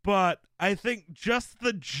 but I think just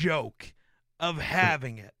the joke of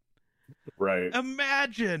having it. Right.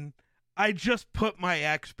 Imagine I just put my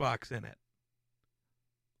Xbox in it.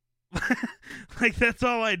 That's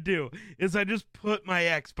all I do, is I just put my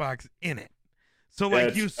Xbox in it. So,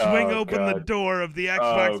 you swing open the door of the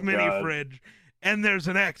Xbox mini fridge, and there's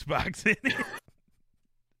an Xbox in it.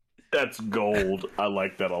 That's gold. I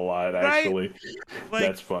like that a lot, actually. Right?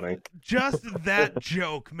 That's funny. Just that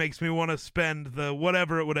joke makes me want to spend the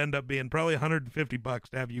whatever it would end up being, probably $150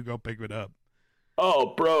 to have you go pick it up.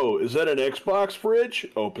 Oh, bro, is that an Xbox fridge?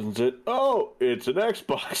 Opens it. Oh, it's an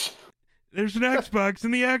Xbox. There's an Xbox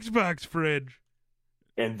in the Xbox fridge.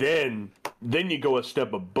 And then you go a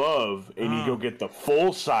step above, and you go get the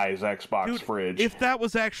full-size Xbox Dude, fridge. If that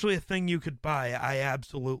was actually a thing you could buy, I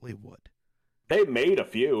absolutely would. They made a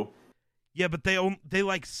few. Yeah, but they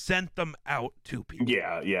sent them out to people.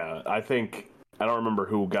 Yeah. I think I don't remember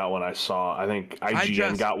who got one I saw. I think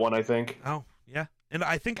IGN got one, I think. Oh, yeah. And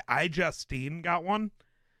I think iJustine got one.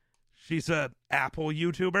 She's a Apple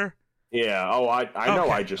YouTuber. Yeah. Oh, I know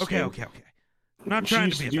iJustine. Okay. I'm not trying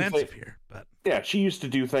to be offensive here, but... Yeah, she used to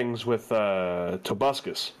do things with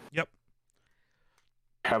Tobuscus. Yep.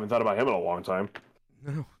 Haven't thought about him in a long time.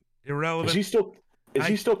 No. Irrelevant. Is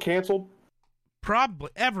he still canceled? Probably.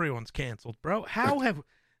 Everyone's canceled, bro.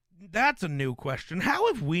 That's a new question. How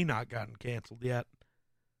have we not gotten canceled yet?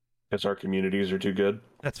 Because our communities are too good.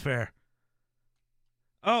 That's fair.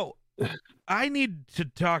 Oh, I need to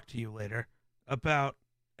talk to you later about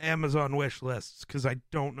Amazon wish lists, because I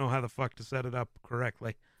don't know how the fuck to set it up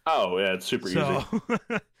correctly. Oh, yeah, it's super easy. I'm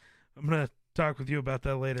going to talk with you about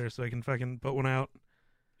that later so I can fucking put one out.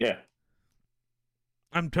 Yeah.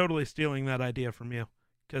 I'm totally stealing that idea from you,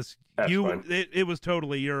 because it was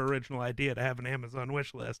totally your original idea to have an Amazon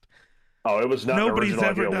wish list. Oh, it was not Nobody's an original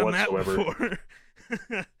ever idea done whatsoever. that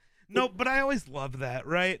before. No, but I always love that,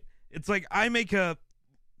 right? It's like I make if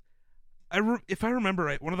I remember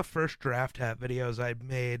right, one of the first draft hat videos I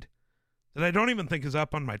made that I don't even think is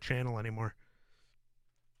up on my channel anymore.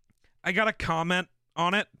 I got a comment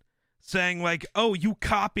on it saying like, "Oh, you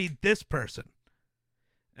copied this person."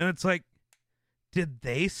 And it's like, did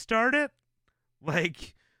they start it?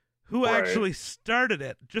 Like, who actually started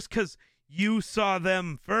it? Just because you saw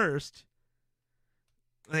them first,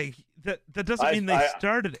 like that doesn't mean they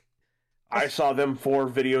started it. I saw them 4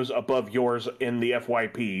 videos above yours in the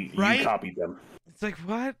FYP. Right? You copied them. It's like,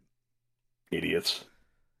 what? Idiots.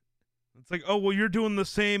 It's like, oh, well, you're doing the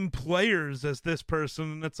same players as this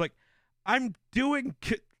person. And it's like, I'm doing,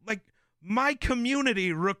 like, my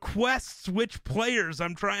community requests which players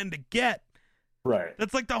I'm trying to get. Right.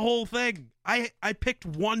 That's like the whole thing. I picked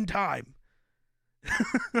one time.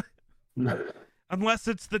 Unless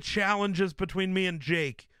it's the challenges between me and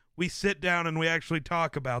Jake. We sit down and we actually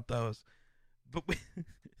talk about those. But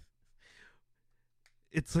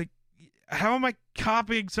it's like, how am I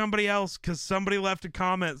copying somebody else because somebody left a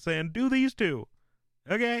comment saying, do these two?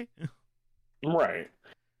 Okay. Right.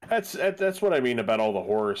 That's what I mean about all the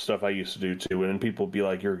horror stuff I used to do too. And people be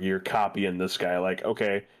like, you're copying this guy. Like,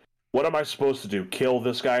 okay, what am I supposed to do? Kill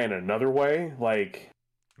this guy in another way? Like,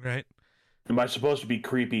 right. Am I supposed to be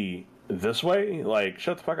creepy this way? Like,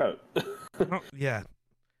 shut the fuck up. Oh, yeah.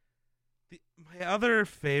 My other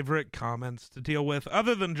favorite comments to deal with,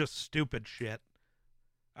 other than just stupid shit,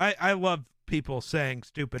 I love people saying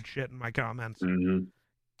stupid shit in my comments.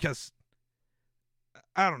 Because,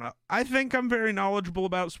 I don't know. I think I'm very knowledgeable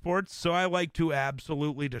about sports, so I like to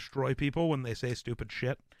absolutely destroy people when they say stupid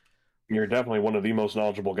shit. You're definitely one of the most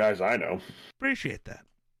knowledgeable guys I know. Appreciate that.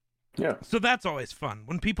 Yeah. So that's always fun.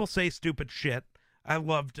 When people say stupid shit, I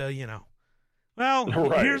love to, well,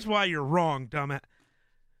 right. Here's why you're wrong, dumbass.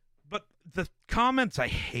 But the comments I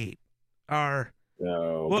hate are,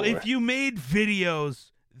 if you made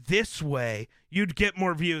videos this way, you'd get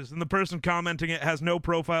more views. And the person commenting it has no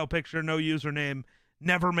profile picture, no username,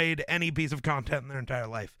 never made any piece of content in their entire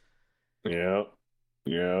life. Yep.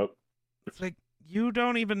 It's like, you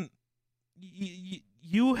don't even...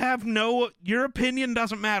 You have your opinion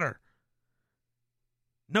doesn't matter.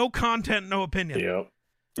 No content, no opinion.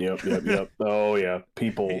 Yep. Oh, yeah.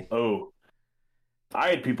 People, I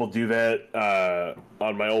had people do that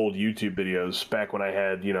on my old YouTube videos back when I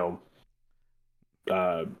had,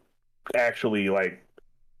 actually, like,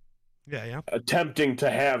 attempting to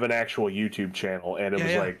have an actual YouTube channel. And it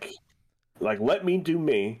was like, let me do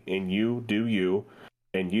me, and you do you,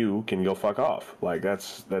 and you can go fuck off. Like,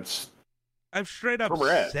 that's I've straight up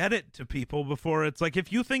said it to people before. It's like,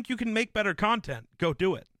 if you think you can make better content, go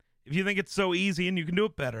do it. If you think it's so easy and you can do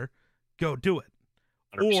it better, go do it.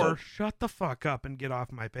 100%. Or shut the fuck up and get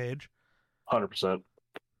off my page. 100%.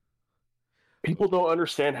 People don't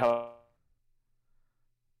understand how...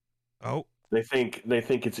 Oh. They think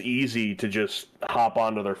it's easy to just hop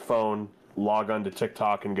onto their phone, log onto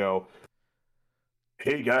TikTok, and go,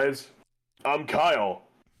 hey guys, I'm Kyle.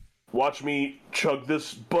 Watch me chug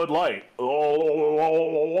this Bud Light.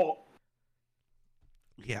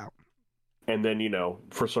 Yeah. And then,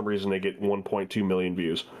 for some reason they get 1.2 million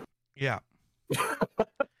views. Yeah.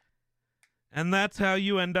 And that's how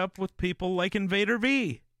you end up with people like Invader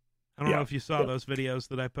V. I don't know if you saw those videos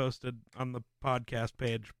that I posted on the podcast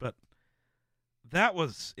page, but that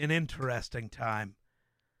was an interesting time.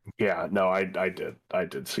 Yeah, no, I did. I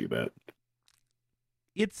did see that.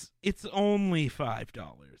 It's only $5,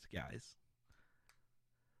 guys.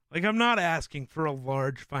 Like, I'm not asking for a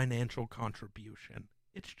large financial contribution.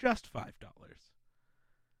 It's just $5.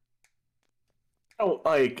 Oh,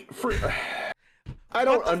 like, I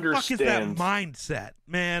don't what the understand. fuck is that mindset,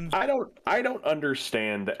 man? I don't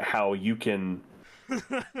understand how you can.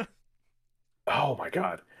 Oh my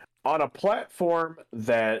god! On a platform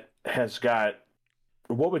that has got,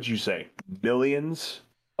 what would you say, millions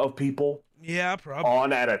of people Yeah, probably.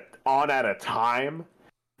 on at a time,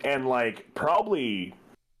 and like probably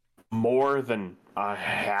more than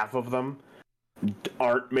half of them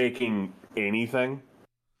aren't making anything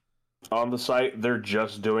on the site. They're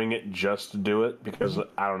just doing it just to do it because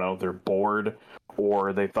I don't know, they're bored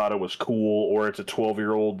or they thought it was cool, or it's a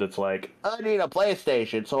 12-year-old that's like, I need a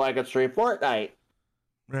PlayStation so I can stream Fortnite.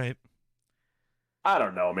 Right. I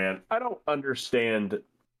don't know, man. I don't understand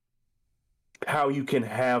how you can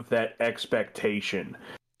have that expectation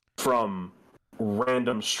from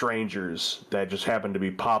random strangers that just happen to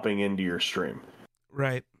be popping into your stream.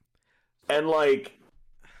 Right. And like,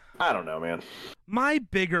 I don't know, man. My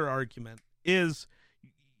bigger argument is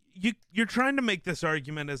you're trying to make this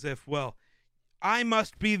argument as if, well, I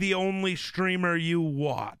must be the only streamer you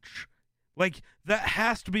watch. Like, that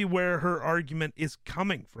has to be where her argument is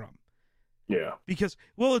coming from. Yeah. Because,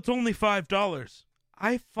 well, it's only $5.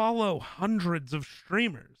 I follow hundreds of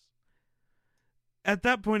streamers. At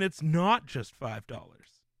that point, it's not just $5.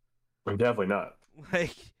 Definitely not.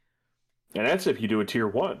 Like, and that's if you do a tier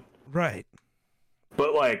 1. Right.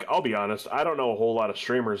 But like, I'll be honest, I don't know a whole lot of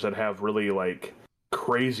streamers that have really like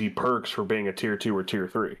crazy perks for being a tier 2 or tier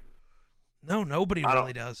 3. No, nobody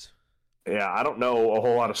really does. Yeah, I don't know a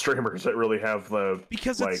whole lot of streamers that really have the,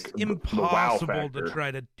 because like, it's impossible the wow to try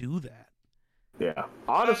to do that. Yeah,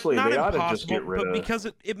 honestly, not they ought to impossible, just get rid but of. because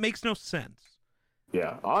it makes no sense.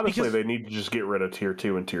 Yeah, honestly, Because- they need to just get rid of tier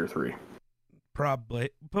 2 and tier 3. Probably,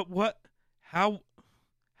 but what? How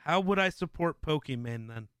would I support Pokemon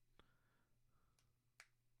then?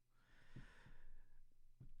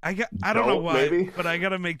 I don't know why, maybe? but I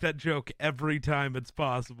gotta make that joke every time it's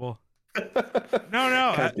possible.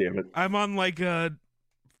 No, God damn it! I'm on like a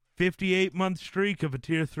 58-month streak of a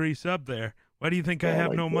tier 3 sub there. Why do you think I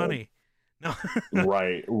have no money? No.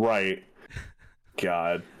 right.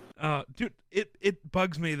 God. Dude, it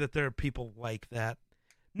bugs me that there are people like that.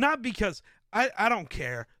 Not because I don't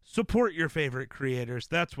care. Support your favorite creators.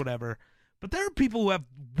 That's whatever. But there are people who have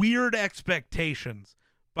weird expectations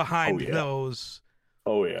behind those.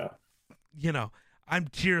 Oh, yeah. You know, I'm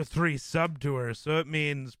tier 3 sub to her, so it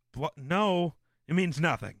means no. It means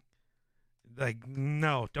nothing. Like,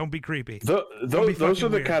 no, don't be creepy. Those are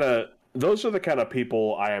the kind of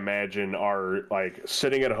people I imagine are like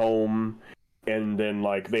sitting at home, and then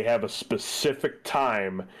like they have a specific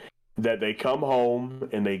time that they come home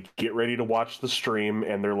and they get ready to watch the stream,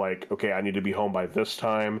 and they're like, okay, I need to be home by this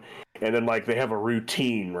time, and then like they have a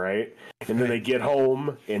routine, right? And then they get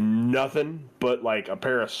home and nothing but like a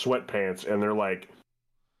pair of sweatpants, and they're like,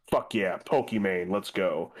 fuck yeah, Pokemon, let's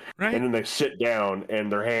go. Right? And then they sit down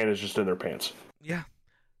and their hand is just in their pants. Yeah.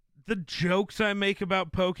 The jokes I make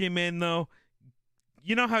about Pokemon, though,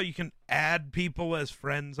 you know how you can add people as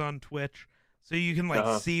friends on Twitch so you can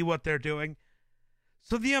like see what they're doing?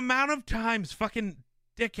 So the amount of times fucking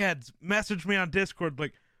dickheads message me on Discord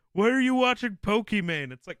like, why are you watching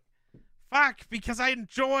Pokemon? It's like, fuck, because I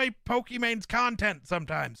enjoy Pokemon's content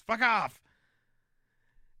sometimes. Fuck off.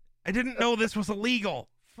 I didn't know this was illegal.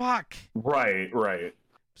 Fuck. Right.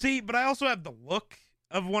 See, but I also have the look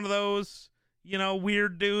of one of those, you know,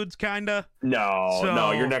 weird dudes, kinda.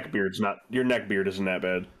 No, your neck beard isn't that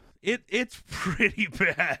bad. It's pretty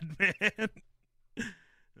bad, man.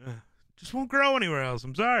 Just won't grow anywhere else.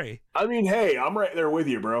 I'm sorry. I mean, hey, I'm right there with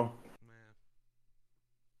you, bro. Man.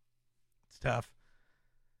 It's tough.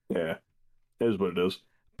 Yeah, it is what it is.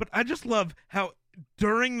 But I just love how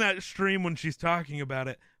during that stream when she's talking about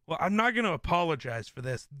it, well, I'm not going to apologize for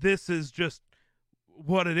this. This is just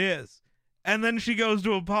what it is. And then she goes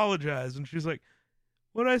to apologize, and she's like,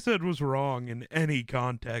 what I said was wrong in any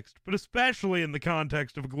context, but especially in the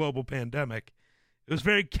context of a global pandemic. It was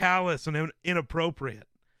very callous and inappropriate.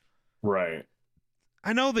 Right.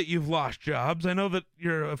 I know that you've lost jobs. I know that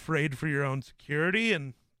you're afraid for your own security,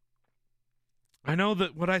 and I know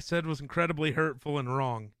that what I said was incredibly hurtful and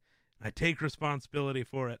wrong. I take responsibility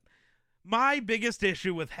for it. My biggest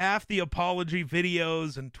issue with half the apology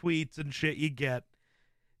videos and tweets and shit you get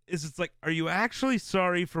is it's like, are you actually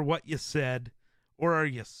sorry for what you said, or are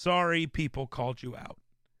you sorry people called you out?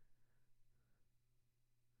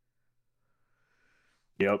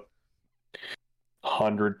 Yep.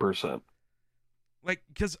 100%. Like,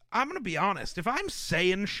 because I'm going to be honest, if I'm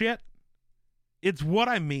saying shit, it's what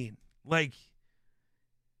I mean. Like,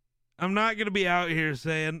 I'm not going to be out here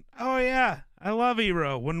saying, oh yeah, I love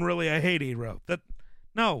Eroe, when really I hate Eroe.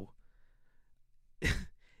 No.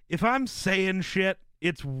 if I'm saying shit,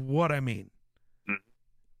 it's what I mean.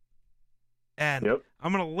 And Yep.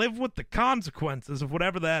 I'm going to live with the consequences of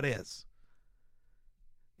whatever that is.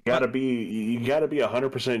 You gotta be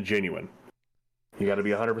 100% genuine. You gotta be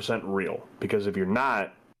 100% real. Because if you're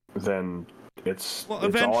not, then it's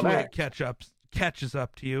eventually all it catches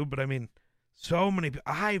up to you. But I mean,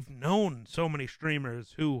 I've known so many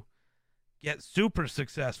streamers who get super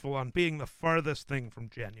successful on being the farthest thing from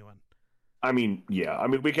genuine. I mean, yeah. I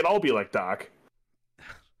mean, we can all be like Doc,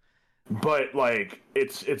 but like,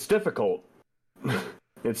 it's difficult.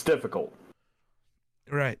 It's difficult,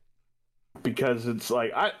 right? Because it's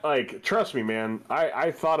like trust me, man. I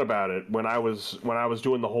thought about it when I was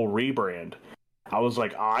doing the whole rebrand. I was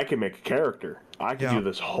like, oh, I can make a character. I can do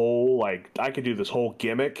this whole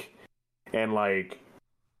gimmick, and like,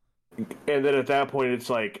 and then at that point, it's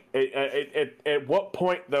like, at what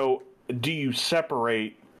point though do you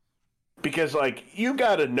separate? Because like, you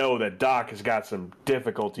got to know that Doc has got some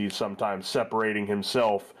difficulties sometimes separating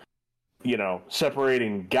himself. You know,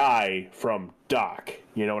 separating Guy from Doc.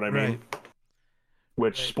 You know what I mean? Right.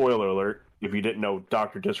 Which, spoiler alert, if you didn't know,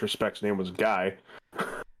 Dr. Disrespect's name was Guy.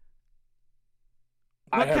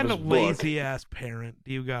 What kind of lazy-ass parent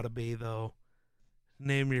do you gotta be, though?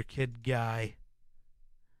 Name your kid Guy.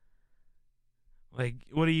 Like,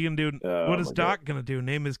 what are you gonna do? What is Doc gonna do?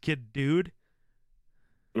 Name his kid Dude?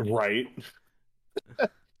 Right.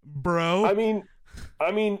 Bro? I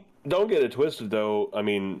mean, don't get it twisted, though. I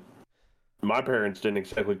mean, my parents didn't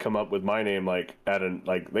exactly come up with my name, they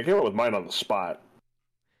came up with mine on the spot.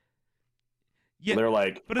 Yeah, and they're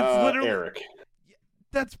like, but it's literally Eric.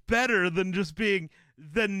 That's better than just being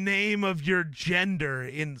the name of your gender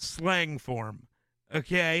in slang form.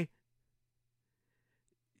 Okay?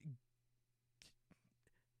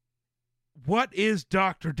 What is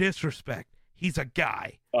Dr. Disrespect? He's a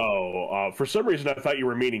guy. Oh, for some reason I thought you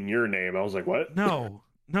were meaning your name. I was like, what? No.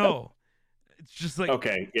 It's just like,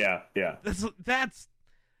 okay, yeah. That's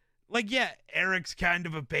like, yeah, Eric's kind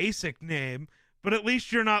of a basic name, but at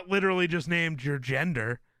least you're not literally just named your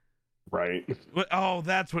gender. Right. Oh,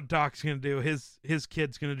 that's what Doc's gonna do. His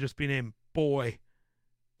kid's gonna just be named Boy.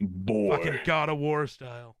 Fucking God of War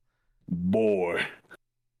style. Boy.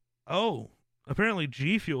 Oh, apparently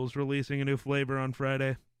G Fuel's releasing a new flavor on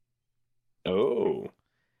Friday. Oh.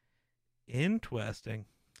 Interesting.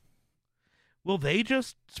 Will they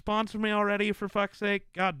just sponsor me already, for fuck's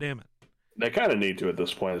sake? God damn it. They kind of need to at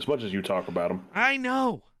this point, as much as you talk about them. I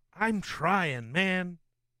know. I'm trying, man.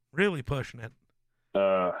 Really pushing it.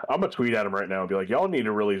 I'm going to tweet at them right now and be like, y'all need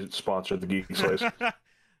to really sponsor the TheGeekSlays.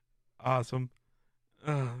 Awesome.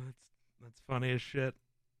 That's funny as shit.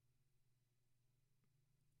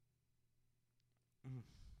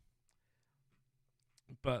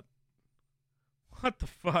 But what the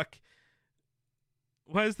fuck?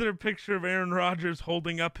 Why is there a picture of Aaron Rodgers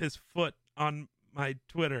holding up his foot on my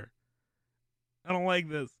Twitter? I don't like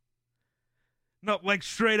this. No, like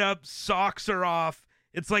straight up, socks are off.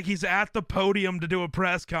 It's like he's at the podium to do a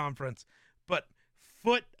press conference, but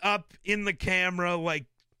foot up in the camera. Like,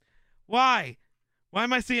 why? Why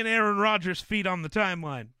am I seeing Aaron Rodgers' feet on the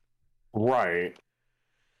timeline? Right.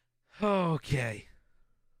 Okay.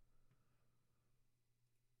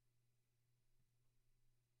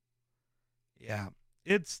 Yeah.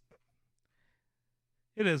 It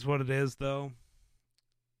is what it is, though.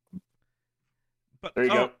 But there you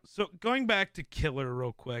go. So going back to Killer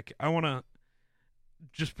real quick, I want to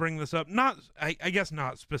just bring this up. I guess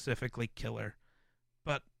not specifically Killer,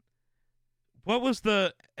 but what was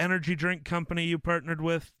the energy drink company you partnered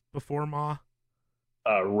with before Ma?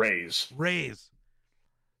 Raise.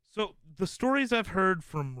 So the stories I've heard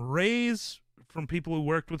from from people who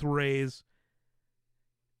worked with Raise.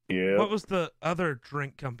 Yeah. What was the other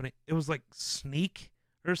drink company? It was like Sneak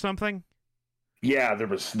or something. Yeah,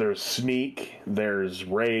 there's Sneak, there's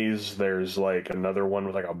Raise, there's like another one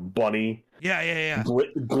with like a bunny. Yeah.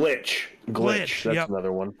 Glitch. That's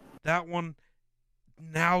another one. That one.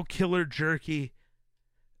 Now Killer Jerky.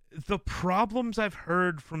 The problems I've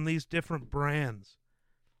heard from these different brands.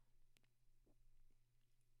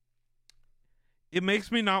 It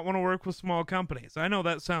makes me not want to work with small companies. I know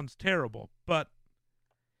that sounds terrible, but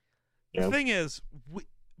the thing is,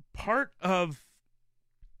 part of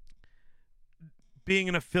being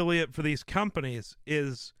an affiliate for these companies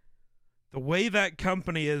is the way that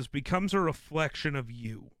company is becomes a reflection of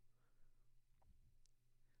you.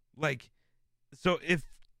 Like, so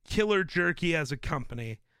if Killer Jerky as a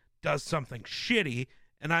company does something shitty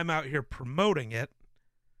and I'm out here promoting it,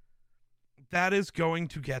 that is going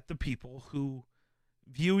to get the people who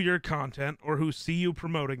view your content or who see you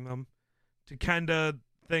promoting them to kind of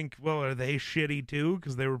think, well, are they shitty too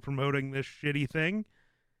because they were promoting this shitty thing?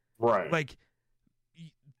 Right. Like,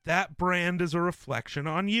 that brand is a reflection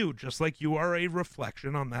on you, just like you are a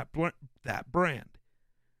reflection on that brand.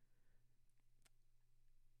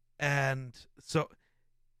 And so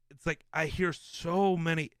it's like I hear so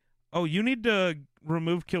many. Oh, you need to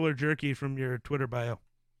remove Killer Jerky from your Twitter bio.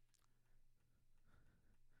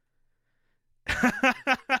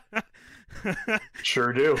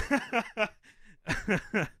 Sure do.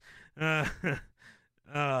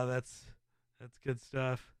 Oh, that's good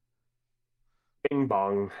stuff. Bing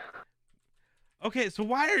bong. Okay, so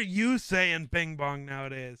why are you saying bing bong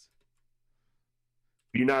nowadays?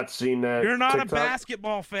 You not seen that? You're not TikTok? a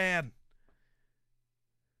basketball fan.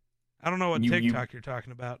 I don't know what TikTok you're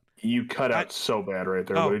talking about. You cut out so bad right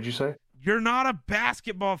there. Oh, What did you say? You're not a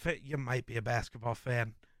basketball fan. You might be a basketball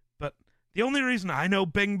fan, but the only reason I know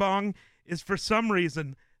bing bong is for some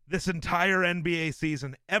reason this entire NBA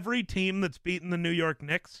season, every team that's beaten the New York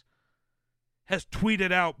Knicks has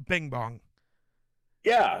tweeted out bing bong.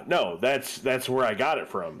 Yeah, no, that's where I got it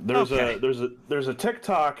from. There's a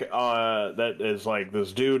TikTok that is like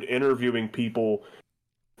this dude interviewing people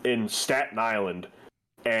in Staten Island,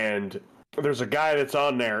 and there's a guy that's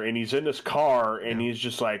on there, and he's in this car, and he's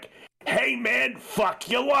just like, "Hey man, fuck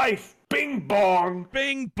your life, bing bong,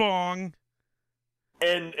 bing bong,"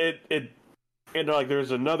 and and like there's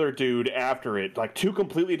another dude after it, like two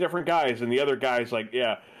completely different guys, and the other guy's like,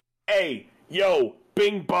 "Yeah, hey, yo,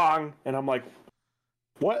 bing bong," and I'm like,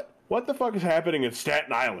 What the fuck is happening in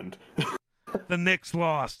Staten Island? The Knicks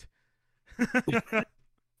lost.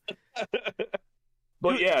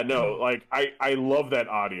 But yeah, no, like I love that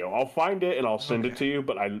audio. I'll find it and I'll send it to you,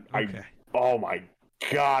 but I oh my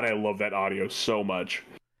god, I love that audio so much.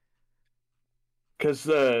 Cuz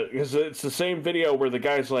it's the same video where the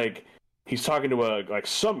guy's like he's talking to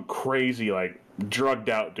some crazy like drugged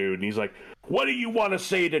out dude, and he's like, "What do you want to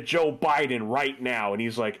say to Joe Biden right now?" And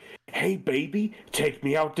he's like, "Hey baby, take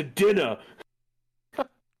me out to dinner."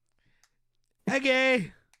 Hey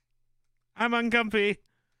gay, I'm uncomfy.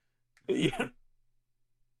 Yeah.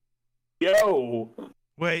 Yo.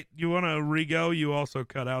 Wait, you want to re-go? You also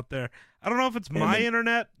cut out there. I don't know if it's my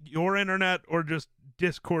internet, your internet, or just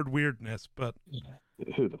Discord weirdness, but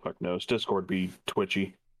who the fuck knows? Discord be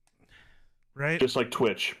twitchy. Right? Just like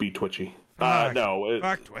Twitch be twitchy. Fuck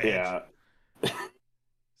Twitch. Yeah.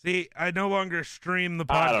 See, I no longer stream the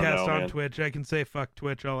podcast on Twitch. I can say fuck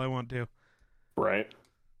Twitch all I want to. Right.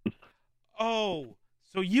 Oh,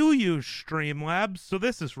 so you use Streamlabs, so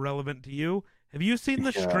this is relevant to you. Have you seen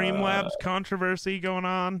the Streamlabs controversy going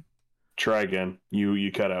on? Try again. You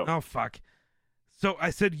cut out. Oh, fuck. So I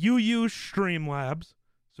said you use Streamlabs.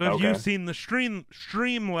 So have you seen the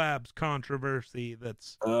Streamlabs controversy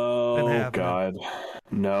that's been happening? Oh, God.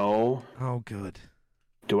 No. Oh, good.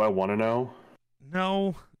 Do I want to know?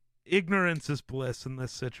 No. Ignorance is bliss in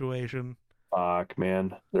this situation. Fuck,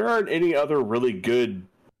 man. There aren't any other really good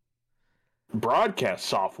broadcast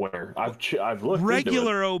software. I've looked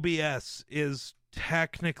Regular into it. OBS is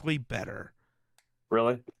technically better.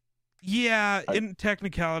 Really? Yeah, in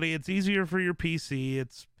technicality, it's easier for your PC.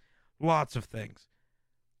 It's lots of things.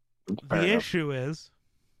 The issue is,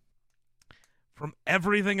 from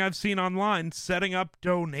everything I've seen online, setting up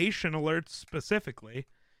donation alerts specifically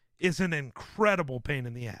is an incredible pain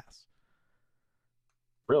in the ass.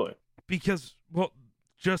 Really? Because, well,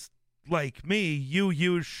 just like me, you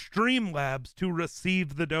use Streamlabs to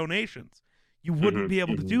receive the donations. You wouldn't be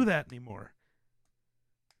able to do that anymore.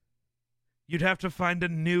 You'd have to find a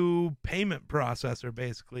new payment processor,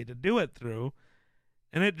 basically, to do it through.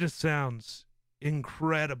 And it just sounds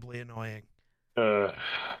incredibly annoying. God.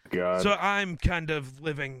 So I'm kind of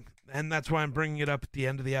living, and that's why I'm bringing it up at the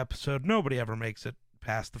end of the episode. Nobody ever makes it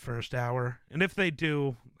past the first hour. And if they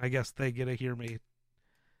do, I guess they get to hear me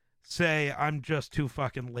say I'm just too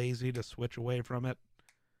fucking lazy to switch away from it.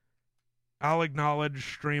 I'll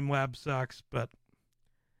acknowledge Streamlabs sucks, but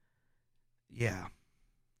yeah.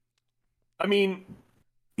 I mean,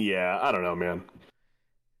 yeah, I don't know, man.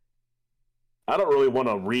 I don't really want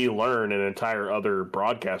to relearn an entire other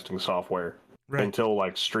broadcasting software until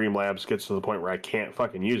like Streamlabs gets to the point where I can't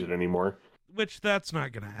fucking use it anymore. Which that's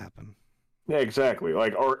not going to happen. Yeah, exactly.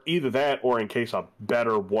 Like, or either that, or in case a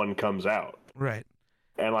better one comes out. Right.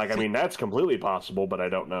 And like, I mean, that's completely possible, but I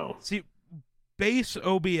don't know. See, base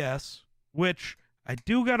OBS, which I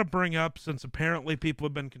do got to bring up since apparently people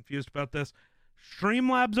have been confused about this.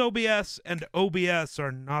 Streamlabs OBS and OBS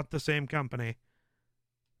are not the same company.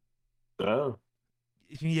 Oh.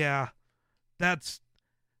 Yeah, that's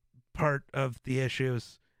part of the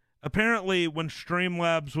issues. Apparently, when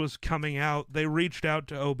Streamlabs was coming out, they reached out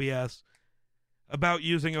to OBS about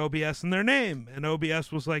using OBS in their name. And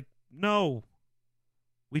OBS was like, no,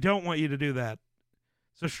 we don't want you to do that.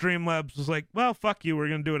 So Streamlabs was like, well, fuck you, we're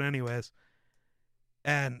going to do it anyways.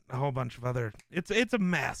 And a whole bunch of other... It's a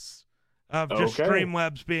mess of just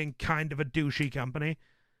Streamlabs being kind of a douchey company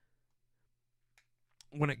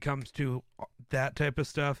when it comes to that type of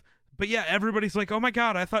stuff. But yeah, everybody's like, oh my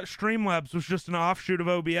god, I thought Streamlabs was just an offshoot of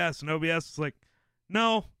OBS. And OBS is like,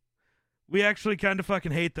 no, we actually kind of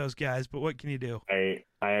fucking hate those guys, but what can you do? I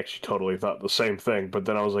actually totally thought the same thing, but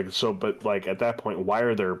then I was like, but like at that point, why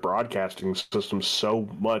are their broadcasting systems so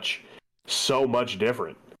much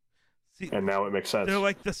different? See, and now it makes sense. They're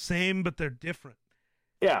like the same, but they're different.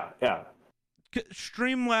 Yeah.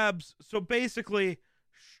 Streamlabs, so basically,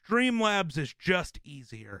 Streamlabs is just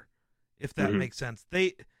easier, if that makes sense.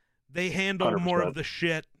 They handle 100%. more of the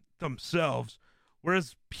shit themselves,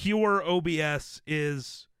 whereas pure OBS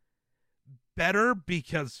is better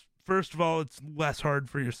because, first of all, it's less hard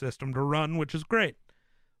for your system to run, which is great.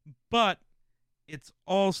 But it's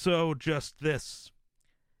also just this...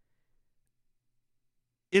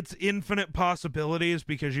 It's infinite possibilities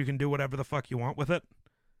because you can do whatever the fuck you want with it.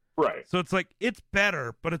 Right. So it's like, it's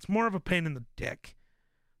better, but it's more of a pain in the dick.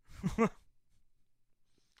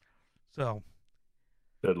 So...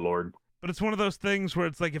 Good Lord. But it's one of those things where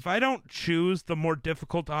it's like, if I don't choose the more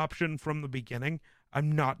difficult option from the beginning,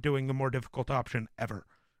 I'm not doing the more difficult option ever.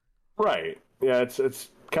 Right. Yeah, it's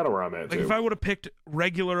kind of where I'm at, like, too. if I would have picked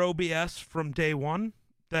regular OBS from day one,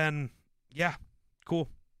 then, yeah, cool.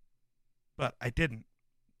 But I didn't.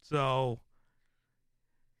 So,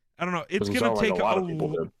 I don't know. It's going to take a lot of people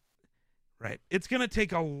did. Right. It's going to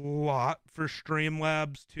take a lot for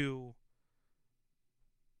Streamlabs to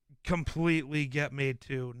completely get me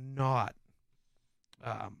to not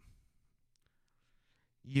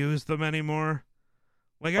use them anymore.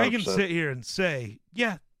 Like, 100%. I can sit here and say,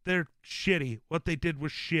 yeah, they're shitty. What they did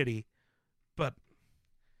was shitty. But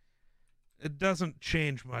it doesn't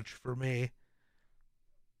change much for me.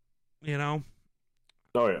 You know?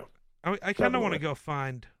 Oh, yeah. I kind of want to go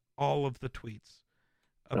find all of the tweets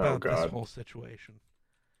about this whole situation.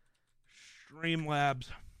 Streamlabs.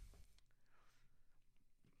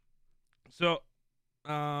 So,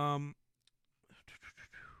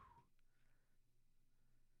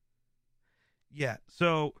 yeah,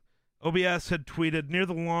 so OBS had tweeted, near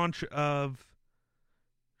the launch of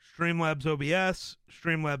Streamlabs OBS,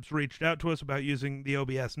 Streamlabs reached out to us about using the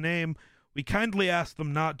OBS name. We kindly asked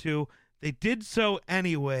them not to. They did so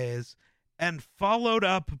anyways, and followed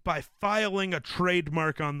up by filing a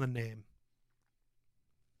trademark on the name.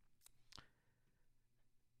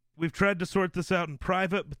 We've tried to sort this out in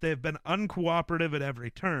private, but they've been uncooperative at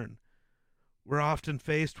every turn. We're often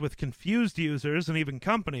faced with confused users and even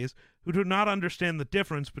companies who do not understand the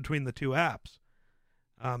difference between the two apps.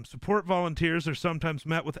 Support volunteers are sometimes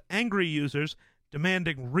met with angry users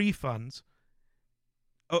demanding refunds.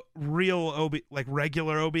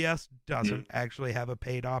 Regular OBS doesn't actually have a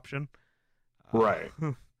paid option. Right.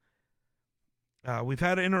 We've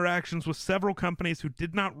had interactions with several companies who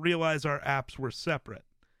did not realize our apps were separate.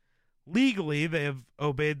 Legally, they have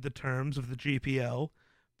obeyed the terms of the GPL,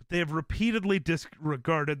 but they have repeatedly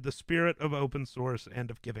disregarded the spirit of open source and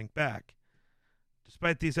of giving back.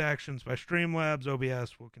 Despite these actions by Streamlabs,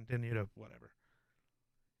 OBS will continue to whatever.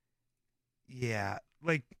 Yeah,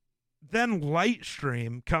 like, then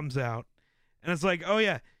Lightstream comes out, and it's like, oh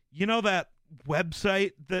yeah, you know that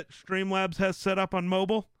website that Streamlabs has set up on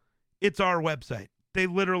mobile? It's our website. They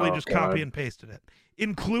literally just copy and pasted it,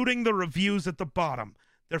 including the reviews at the bottom.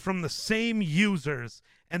 They're from the same users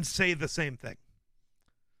and say the same thing.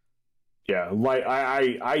 Yeah,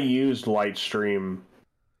 I used Lightstream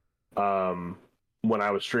when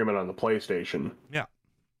I was streaming on the PlayStation. Yeah.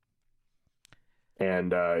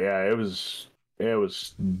 And yeah, it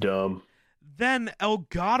was dumb. Then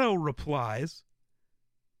Elgato replies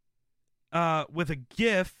with a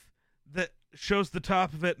GIF that shows the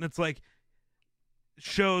top of it, and it's like,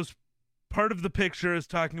 shows part of the picture is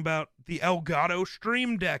talking about the Elgato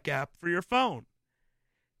Stream Deck app for your phone.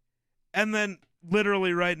 And then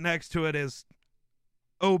literally right next to it is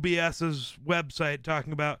OBS's website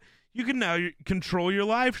talking about, you can now control your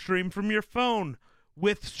live stream from your phone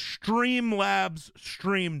with Streamlabs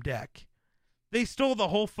Stream Deck. They stole the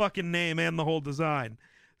whole fucking name and the whole design.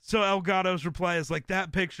 So Elgato's reply is like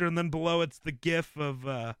that picture, and then below it's the GIF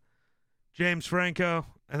of James Franco,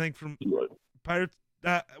 I think from Pirates,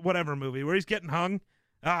 whatever movie, where he's getting hung.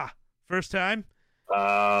 First time?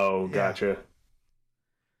 Oh, gotcha.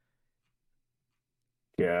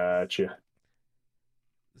 Yeah. Gotcha.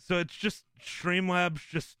 So it's just Streamlabs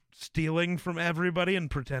just stealing from everybody and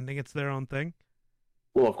pretending it's their own thing?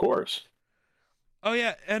 Well, of course. Oh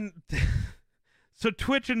yeah, and so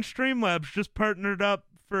Twitch and Streamlabs just partnered up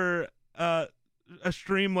for a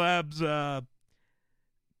Streamlabs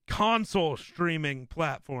console streaming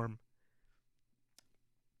platform.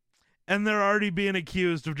 And they're already being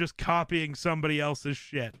accused of just copying somebody else's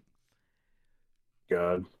shit.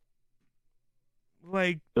 God.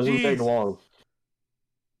 Like, Doesn't geez. take long.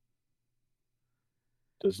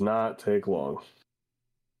 Does not take long.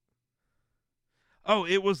 Oh,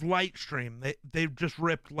 it was Lightstream. They just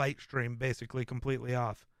ripped Lightstream basically completely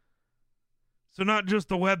off. So not just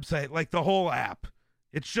the website, like the whole app.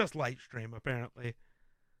 It's just Lightstream, apparently.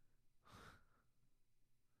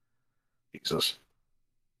 Jesus.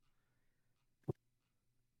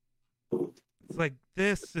 It's like,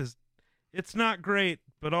 it's not great,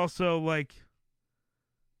 but also like,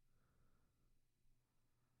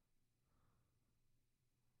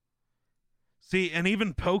 see, and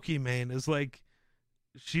even Pokimane is like,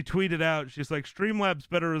 she tweeted out, she's like, Streamlabs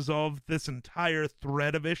better resolve this entire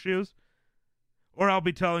thread of issues, or I'll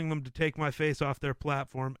be telling them to take my face off their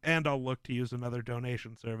platform, and I'll look to use another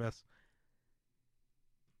donation service.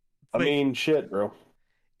 I mean, shit, bro.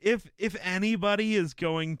 If anybody is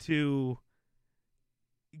going to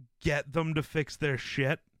get them to fix their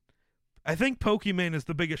shit, I think Pokimane is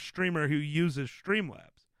the biggest streamer who uses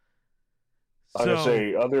Streamlabs. I was gonna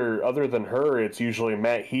say, other than her, it's usually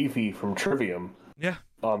Matt Heafy from Trivium. Yeah.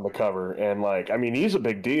 On the cover, and like, I mean, he's a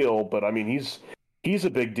big deal, but I mean, he's a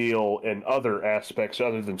big deal in other aspects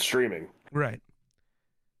other than streaming. Right.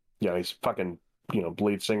 Yeah, he's fucking,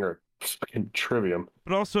 lead singer of fucking Trivium.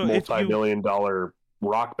 But also, multi-million-dollar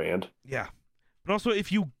rock band. Yeah. But also,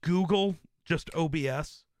 if you Google just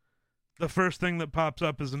OBS, the first thing that pops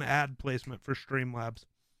up is an ad placement for Streamlabs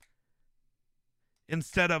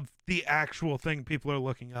instead of the actual thing people are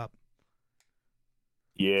looking up.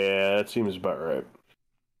 Yeah, that seems about right.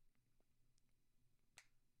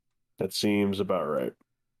 That seems about right.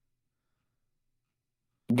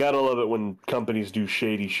 Gotta love it when companies do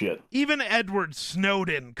shady shit. Even Edward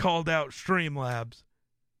Snowden called out Streamlabs,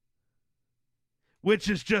 which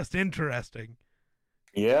is just interesting.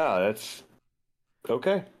 Yeah, that's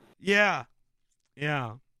okay. Yeah.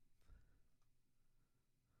 Yeah.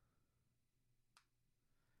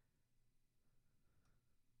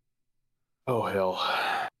 Oh, hell.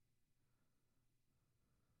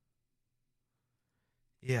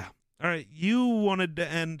 Yeah. All right. You wanted to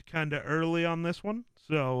end kind of early on this one,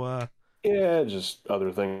 so yeah, just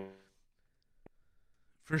other things.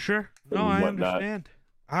 For sure. No, I understand.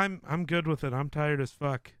 I'm good with it. I'm tired as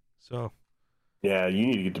fuck. So. Yeah, you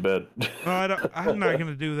need to get to bed. No, I'm not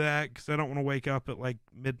gonna do that because I don't want to wake up at like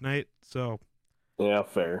midnight. So. Yeah,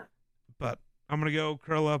 fair. But I'm gonna go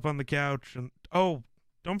curl up on the couch and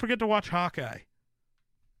don't forget to watch Hawkeye.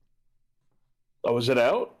 Oh, is it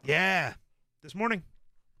out? Yeah, this morning.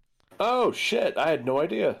 Oh shit! I had no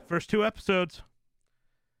idea. First 2 episodes.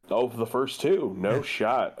 Oh, for the first 2. No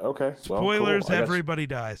shot. Okay. Spoilers, well, cool. everybody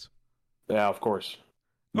dies. Yeah, of course.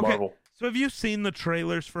 Okay. Marvel. So have you seen the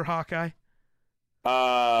trailers for Hawkeye?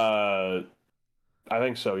 I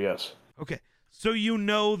think so, yes. Okay. So you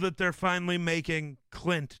know that they're finally making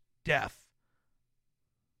Clint deaf.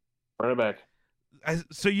 Run it back.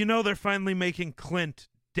 So you know they're finally making Clint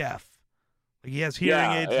deaf. Like he has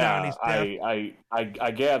hearing aids now and he's deaf.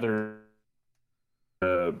 I gather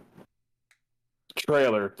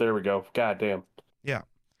trailer. There we go. God damn. Yeah.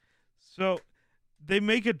 So they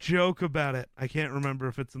make a joke about it. I can't remember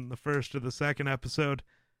if it's in the first or the second episode,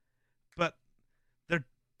 but they're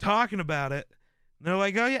talking about it. And they're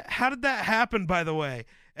like, oh yeah, how did that happen, by the way?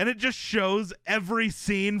 And it just shows every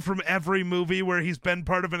scene from every movie where he's been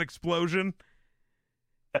part of an explosion.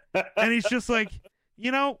 And he's just like,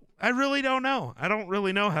 I really don't know. I don't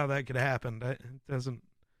really know how that could happen. It doesn't.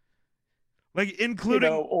 Like,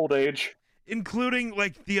 including old age. Including,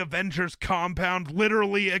 like, the Avengers compound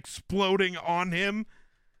literally exploding on him.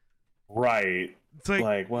 Right. It's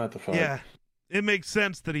like, what the fuck? Yeah. It makes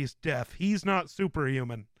sense that he's deaf. He's not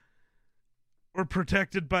superhuman. Or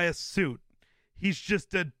protected by a suit. He's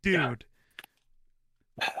just a dude.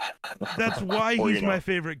 That's why he's my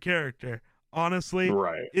favorite character. Honestly,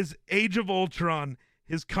 right. Is Age of Ultron,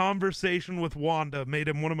 his conversation with Wanda made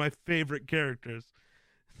him one of my favorite characters.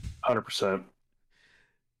 100%.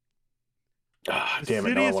 Damn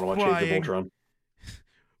it, now I want to watch Age of Ultron.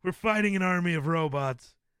 We're fighting an army of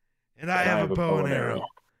robots, and I have a bow and arrow.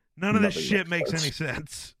 None of this shit makes any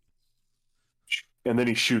sense. And then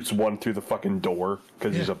he shoots one through the fucking door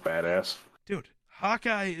because he's a badass. Dude,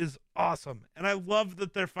 Hawkeye is awesome, and I love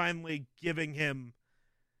that they're finally giving him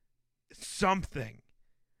something.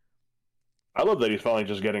 I love that he's finally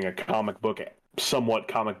just getting a comic book somewhat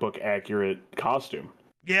comic book accurate costume.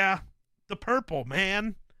 Yeah, the purple,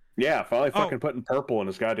 man. Yeah, finally fucking putting purple in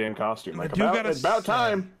his goddamn costume. Like, about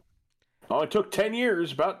time. Only took 10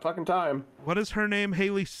 years. About fucking time. What is her name?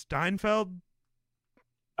 Haley Steinfeld?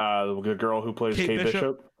 The girl who plays Kate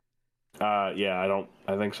Bishop? Yeah,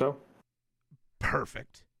 I think so.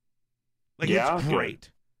 Perfect. Like, yeah, it's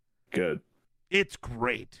great. Good. It's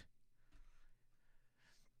great.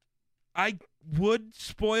 I would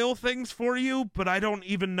spoil things for you, but I don't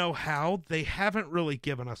even know how. They haven't really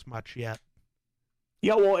given us much yet.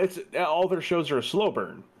 Yeah, well, it's all their shows are a slow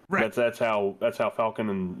burn. Right. That's how Falcon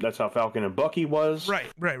and Bucky was. Right.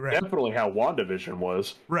 Definitely how WandaVision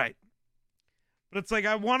was. Right. But it's like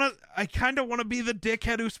I kind of want to be the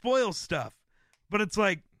dickhead who spoils stuff. But it's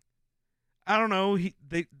like, I don't know,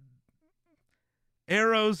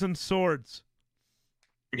 arrows and swords.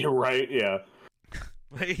 You're right, yeah.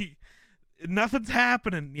 Like, nothing's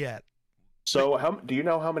happening yet. So, do you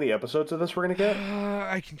know how many episodes of this we're gonna get?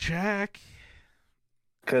 I can check.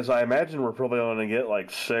 Because I imagine we're probably going to get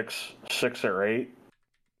like six or 8.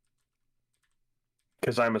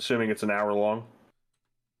 Because I'm assuming it's an hour long.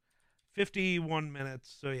 51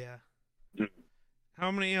 minutes, so yeah. Mm.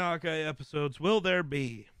 How many Hawkeye episodes will there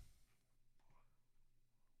be?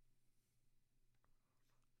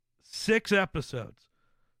 6 episodes.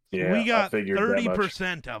 So yeah, we got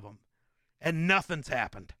 30% of them, and nothing's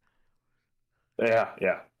happened.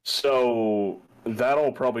 Yeah. So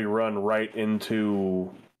that'll probably run right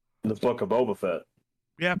into the Book of Boba Fett.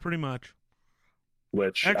 Yeah, pretty much.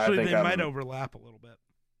 Which actually, I think they might overlap a little bit.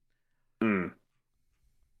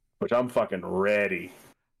 Which I'm fucking ready.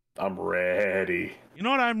 I'm ready. You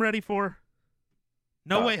know what I'm ready for?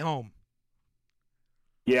 No Way Home.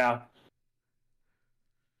 Yeah.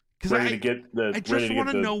 Because I just want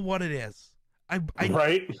to know what it is.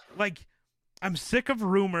 Right? Like, I'm sick of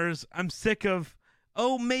rumors. I'm sick of,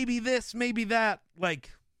 oh, maybe this, maybe that.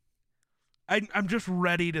 Like, I'm just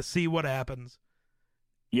ready to see what happens.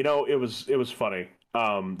 You know, it was funny.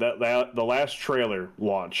 That the last trailer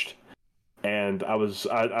launched, and I was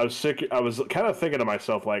sick. I was kind of thinking to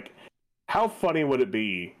myself, like, how funny would it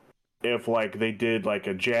be if, like, they did like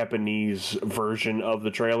a Japanese version of the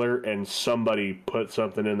trailer and somebody put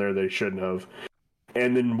something in there they shouldn't have,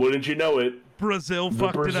 and then wouldn't you know it, the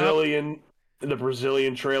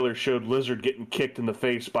Brazilian trailer showed Lizard getting kicked in the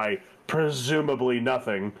face by presumably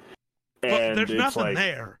nothing. And there's nothing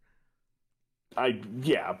there.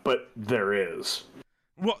 Yeah, but there is.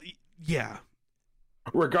 Well, yeah.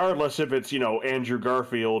 Regardless if it's, Andrew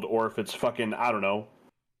Garfield or if it's fucking, I don't know,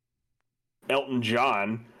 Elton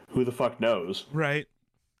John, who the fuck knows? Right.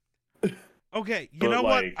 Okay, you know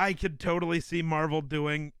what I could totally see Marvel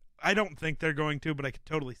doing? I don't think they're going to, but I could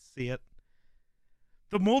totally see it.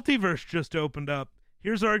 The multiverse just opened up.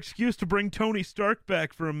 Here's our excuse to bring Tony Stark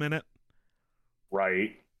back for a minute.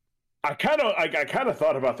 Right. I kind of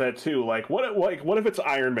thought about that too. Like, what if it's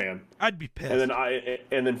Iron Man? I'd be pissed.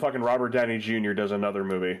 And then fucking Robert Downey Jr. does another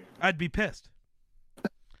movie. I'd be pissed.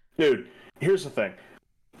 Dude, here's the thing.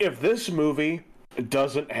 If this movie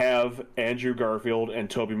doesn't have Andrew Garfield and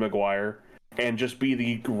Tobey Maguire and just be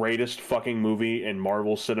the greatest fucking movie in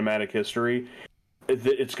Marvel cinematic history,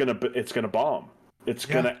 it's gonna bomb. It's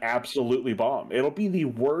gonna absolutely bomb. It'll be the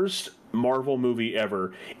worst Marvel movie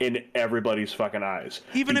ever in everybody's fucking eyes.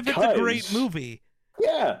 Even if it's a great movie.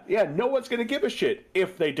 Yeah, no one's gonna give a shit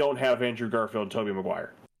if they don't have Andrew Garfield and Tobey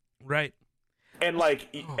Maguire. Right. And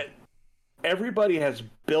everybody has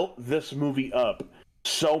built this movie up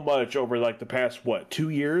so much over the past 2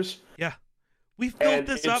 years? Yeah. We've built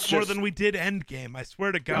this up more than we did Endgame, I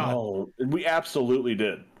swear to God. Oh, we absolutely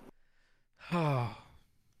did.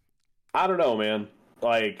 I don't know, man.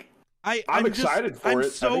 I'm excited for it.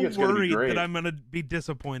 I'm so I think it's worried great. that I'm going to be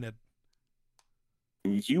disappointed.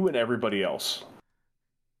 You and everybody else.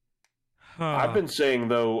 I've been saying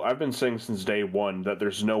since day one that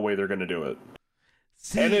there's no way they're going to do it.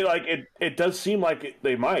 And it does seem like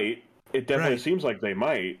they might. It definitely seems like they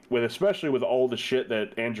might, especially with all the shit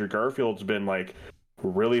that Andrew Garfield's been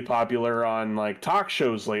really popular on talk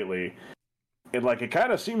shows lately. And it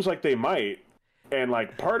kind of seems like they might. And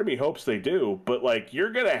part of me hopes they do, but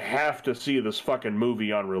you're gonna have to see this fucking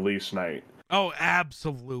movie on release night. Oh,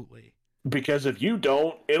 absolutely. Because if you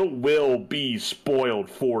don't, it will be spoiled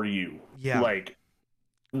for you. Yeah.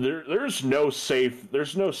 There's no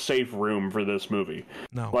safe room for this movie.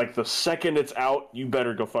 No. The second it's out, you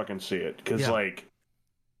better go fucking see it. Because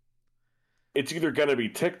it's either gonna be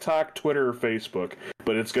TikTok, Twitter, or Facebook,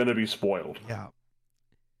 but it's gonna be spoiled. Yeah.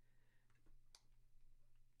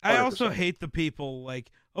 100%. I also hate the people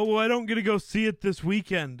oh, well, I don't get to go see it this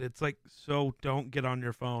weekend. It's so don't get on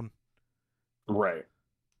your phone. Right.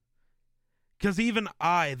 Because even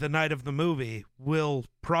I, the night of the movie, will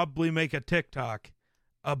probably make a TikTok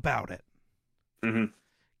about it. Mm-hmm.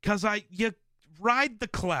 Because you ride the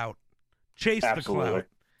clout, chase the clout.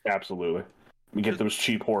 Absolutely. You get those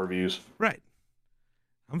cheap horror views. Right.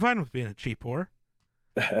 I'm fine with being a cheap whore.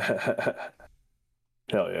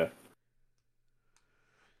 Hell yeah.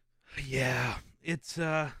 Yeah, it's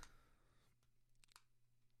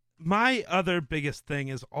my other biggest thing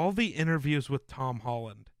is all the interviews with Tom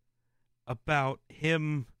Holland about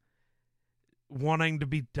him wanting to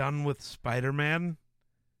be done with Spider-Man.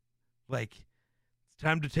 Like, it's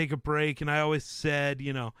time to take a break. And I always said,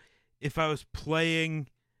 you know, if I was playing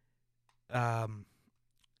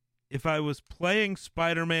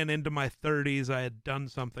Spider-Man into my 30s, I had done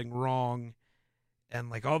something wrong. And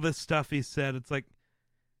like all this stuff he said, it's like,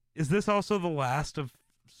 is this also the last of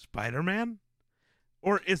Spider-Man?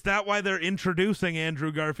 Or is that why they're introducing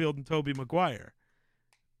Andrew Garfield and Tobey Maguire?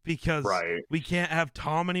 Because we can't have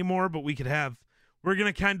Tom anymore, but we're going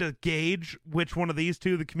to kind of gauge which one of these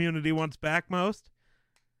two the community wants back most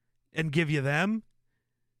and give you them.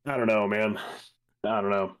 I don't know, man. I don't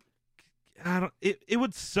know. It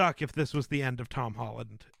would suck if this was the end of Tom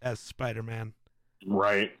Holland as Spider-Man.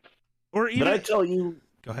 Right. Or even, did I tell you?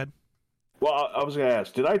 Go ahead. Well, I was going to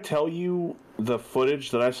ask, did I tell you the footage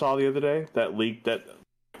that I saw the other day that leaked, that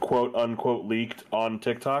quote unquote leaked on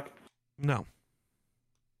TikTok? No.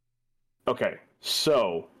 Okay,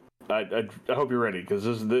 so I hope you're ready, because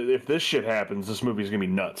if this shit happens, this movie's going to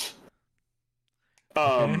be nuts.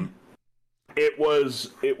 Okay. It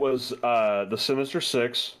was the Sinister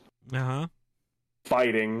Six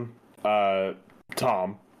fighting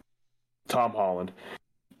Tom Holland.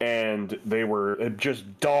 And they were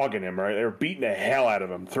just dogging him, right? They were beating the hell out of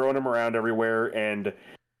him, throwing him around everywhere, and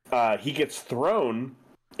he gets thrown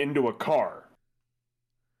into a car.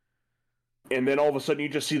 And then all of a sudden you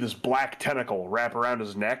just see this black tentacle wrap around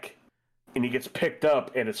his neck, and he gets picked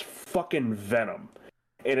up, and it's fucking Venom.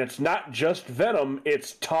 And it's not just Venom,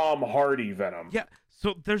 it's Tom Hardy Venom. Yeah,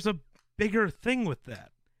 so there's a bigger thing with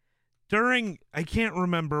that. I can't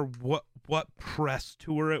remember what press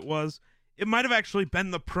tour it was. It might have actually been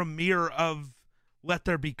the premiere of Let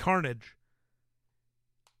There Be Carnage.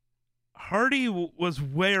 Hardy was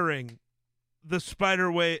wearing the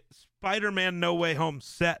Spider-Man No Way Home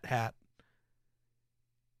set hat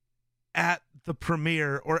at the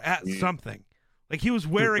premiere or at something. Like, he was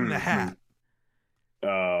wearing the hat.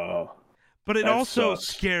 But it also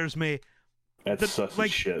scares me. That's such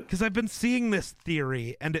shit. Because I've been seeing this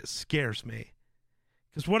theory, and it scares me.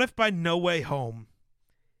 Because what if by No Way Home,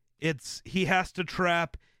 he has to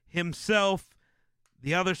trap himself,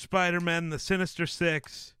 the other Spider-Man, the Sinister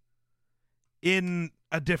Six, in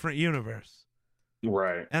a different universe.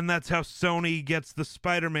 Right. And that's how Sony gets the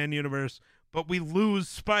Spider-Man universe, but we lose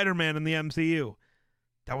Spider-Man in the MCU.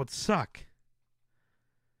 That would suck.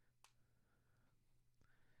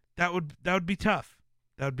 That would be tough.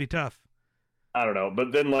 That would be tough. I don't know,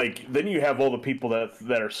 but then you have all the people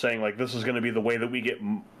that are saying like this is going to be the way that we get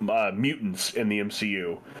mutants in the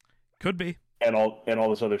MCU. Could be. And all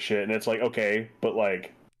this other shit, and it's like, okay, but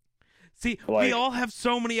we all have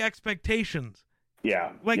so many expectations.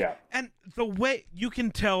 Yeah. And the way you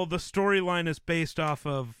can tell the storyline is based off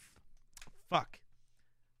of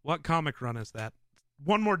what comic run is that?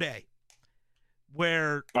 One More Day,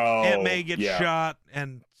 where Aunt May gets shot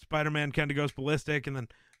and Spider-Man kind of goes ballistic and then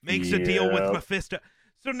makes a deal with Mephisto.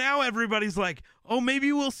 So now everybody's like, oh,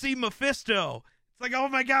 maybe we'll see Mephisto. It's like, oh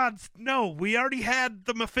my God, no, we already had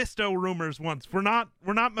the Mephisto rumors once. We're not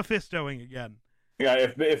Mephistoing again. Yeah,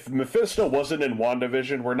 if Mephisto wasn't in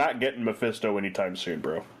WandaVision, we're not getting Mephisto anytime soon,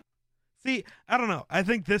 bro. See, I don't know. I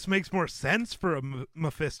think this makes more sense for a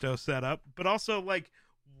Mephisto setup, but also, like,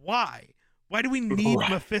 why? Why do we need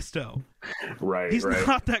Mephisto? Right, He's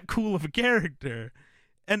not that cool of a character.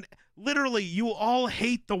 And literally, you all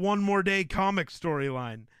hate the One More Day comic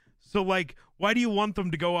storyline. So, like, why do you want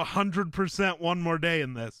them to go 100% One More Day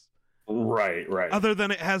in this? Right. Other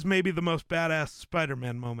than it has maybe the most badass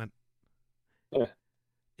Spider-Man moment. Yeah.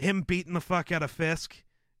 Him beating the fuck out of Fisk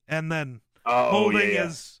and then holding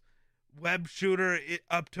his web shooter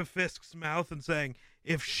up to Fisk's mouth and saying,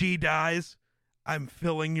 if she dies, I'm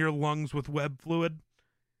filling your lungs with web fluid.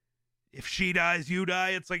 If she dies, you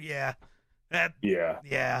die. It's like, yeah.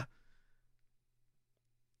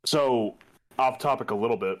 So, off topic a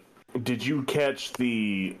little bit. Did you catch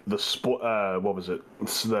the what was it?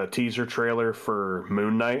 The teaser trailer for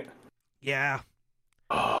Moon Knight? Yeah.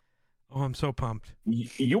 Oh, I'm so pumped.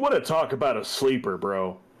 You want to talk about a sleeper,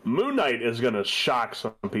 bro? Moon Knight is going to shock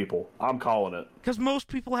some people. I'm calling it. Because most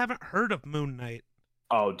people haven't heard of Moon Knight.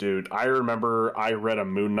 Oh, dude, I remember I read a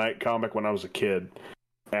Moon Knight comic when I was a kid,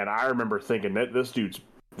 and I remember thinking that this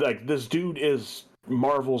dude is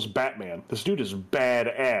Marvel's Batman. This dude is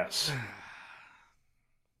badass.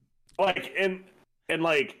 Like, and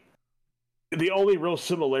like, the only real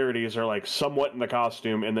similarities are like somewhat in the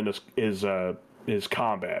costume and then his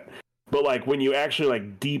combat. But like when you actually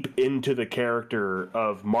like deep into the character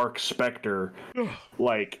of Mark Spector,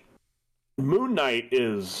 like Moon Knight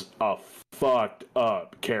is a fucked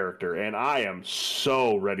up character, and I am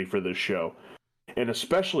so ready for this show. And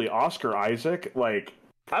especially Oscar Isaac, like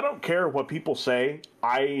I don't care what people say,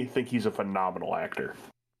 I think he's a phenomenal actor.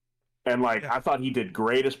 And like I thought he did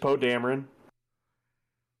great as Poe Dameron.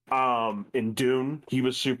 In Dune, he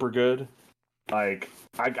was super good. Like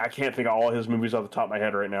I can't think of all his movies off the top of my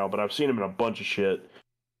head right now, but I've seen him in a bunch of shit,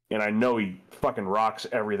 and I know he fucking rocks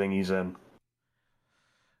everything he's in.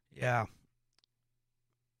 Yeah.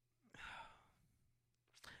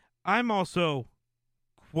 I'm also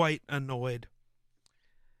quite annoyed.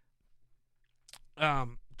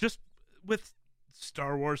 Just with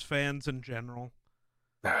Star Wars fans in general.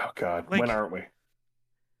 Oh God, like, when aren't we?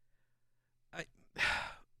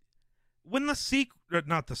 When the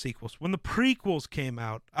when the prequels came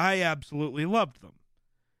out, I absolutely loved them.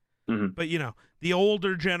 Mm-hmm. But you know, the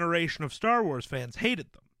older generation of Star Wars fans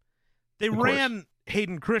hated them. They ran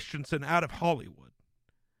Hayden Christensen out of Hollywood.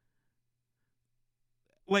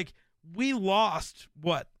 Like, we lost,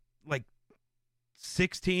 what, like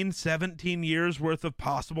 16, 17 years worth of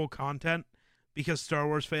possible content because Star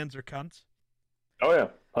Wars fans are cunts? Oh, yeah,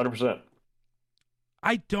 100%.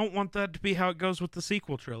 I don't want that to be how it goes with the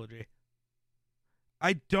sequel trilogy.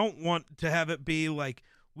 I don't want to have it be like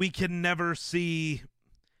we can never see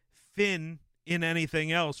Finn in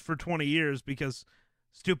anything else for 20 years because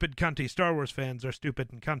stupid cunty Star Wars fans are stupid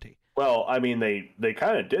and cunty. Well, I mean, they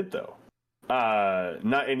kind of did, though.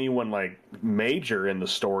 Not anyone, like, major in the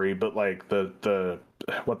story, but, like, the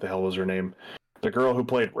what the hell was her name? The girl who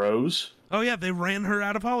played Rose? Oh, yeah, they ran her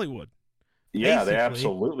out of Hollywood. Yeah, Basically. They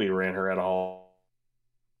absolutely ran her out of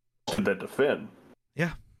Hollywood. That to Finn.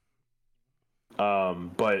 Yeah.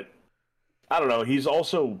 But I don't know. He's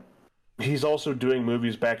also doing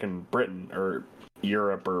movies back in Britain or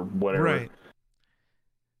Europe or whatever. Right.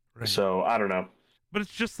 So I don't know. But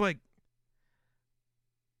it's just like,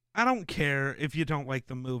 I don't care if you don't like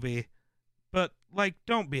the movie, but like,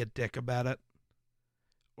 don't be a dick about it.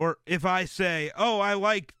 Or if I say, oh, I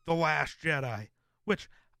like The Last Jedi, which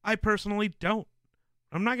I personally don't,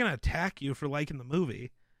 I'm not going to attack you for liking the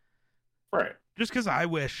movie. Right. Just because I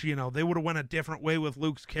wish, you know, they would have went a different way with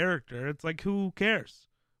Luke's character. It's like, who cares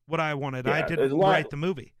what I wanted? Yeah, I didn't write the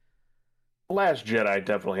movie. Last Jedi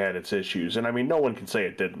definitely had its issues, and I mean, no one can say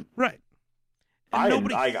it didn't. Right.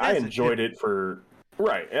 And I enjoyed it for...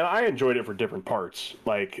 Right, and I enjoyed it for different parts.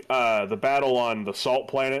 Like, the battle on the Salt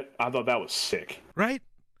Planet, I thought that was sick. Right?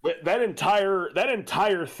 That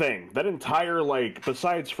entire thing, like,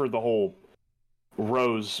 besides for the whole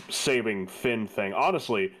Rose saving Finn thing,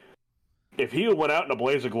 honestly... If he went out in a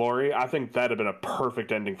blaze of glory, I think that'd have been a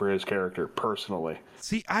perfect ending for his character, personally.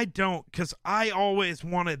 See, I don't, because I always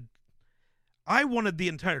wanted the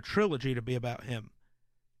entire trilogy to be about him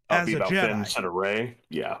as a Jedi. Finn instead of Rey,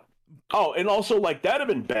 yeah. Oh, and also, like, that'd have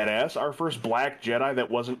been badass. Our first black Jedi that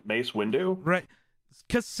wasn't Mace Windu. Right.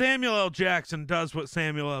 Because Samuel L. Jackson does what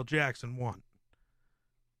Samuel L. Jackson wants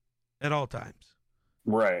at all times.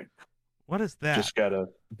 Right. What is that?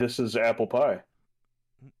 This is apple pie.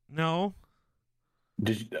 No.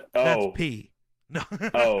 That's P. No.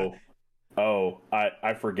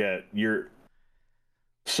 I forget.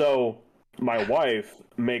 So my wife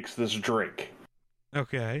makes this drink.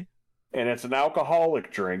 Okay. And it's an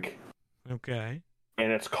alcoholic drink. Okay.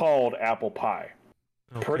 And it's called apple pie.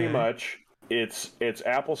 Okay. Pretty much, it's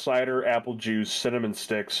apple cider, apple juice, cinnamon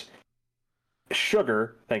sticks,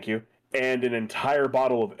 sugar, thank you, and an entire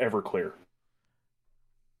bottle of Everclear.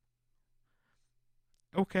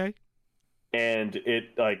 Okay. And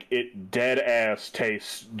it dead ass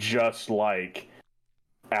tastes just like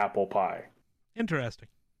apple pie. Interesting.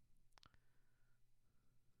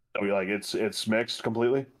 Are we like it's mixed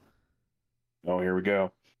completely? Oh, here we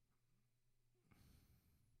go.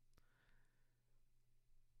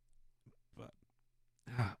 But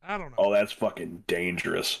I don't know. Oh, that's fucking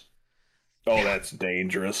dangerous. Oh, that's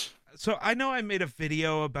dangerous. So I know I made a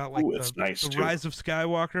video about like the Rise of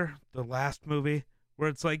Skywalker, the last movie, where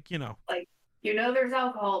it's like, you know, there's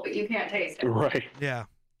alcohol, but you can't taste it. Right. Yeah.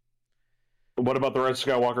 What about the Rise of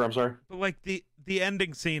Skywalker? I'm sorry. But like the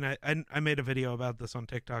ending scene, I made a video about this on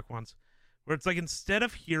TikTok once, where it's like, instead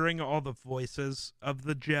of hearing all the voices of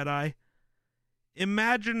the Jedi,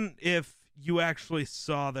 imagine if you actually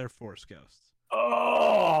saw their Force ghosts.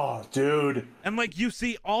 Oh, dude. And, like, you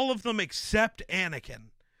see all of them except Anakin,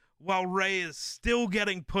 while Rey is still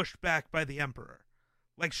getting pushed back by the Emperor.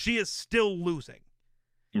 Like, she is still losing.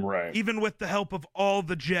 Right. Even with the help of all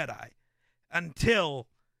the Jedi. Until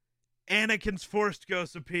Anakin's Force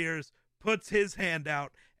ghost appears, puts his hand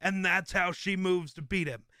out, and that's how she moves to beat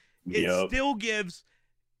him. It still gives...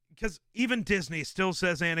 Because even Disney still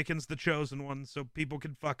says Anakin's the chosen one, so people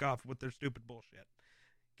can fuck off with their stupid bullshit.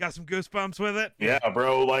 Got some goosebumps with it? Yeah,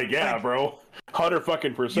 bro. Bro.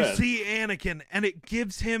 100% You see Anakin, and it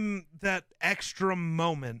gives him that extra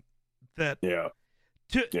moment that...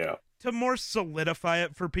 To more solidify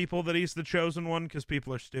it for people that he's the chosen one, because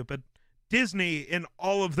people are stupid, Disney, in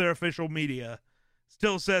all of their official media,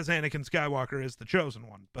 still says Anakin Skywalker is the chosen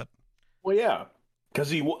one, but... Well, yeah. Because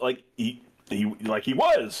he was.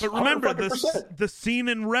 But remember, the scene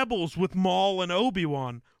in Rebels with Maul and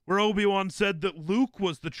Obi-Wan, where Obi-Wan said that Luke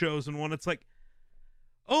was the chosen one, it's like,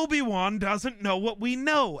 Obi-Wan doesn't know what we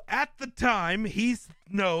know. At the time, he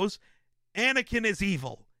knows Anakin is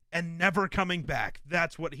evil and never coming back.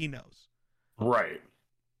 That's what he knows. Right.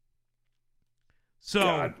 So...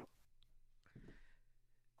 God.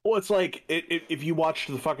 Well, it's like, if you watched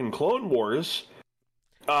the fucking Clone Wars,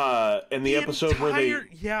 and the episode where they...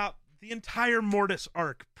 Yeah, the entire Mortis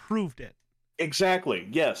arc proved it. Exactly,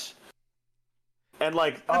 yes. And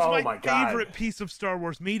like, That's oh my my god. favorite piece of Star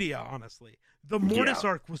Wars media, honestly. The Mortis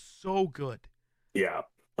arc was so good. Yeah,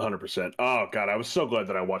 100%. Oh god, I was so glad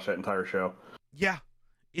that I watched that entire show. Yeah,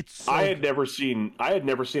 it's so I had good. never seen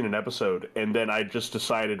an episode, and then I just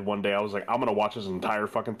decided one day, I was like, I'm gonna watch this entire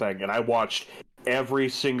fucking thing, and I watched every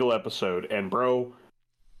single episode, and bro,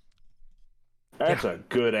 that's a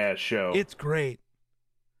good ass show. It's great.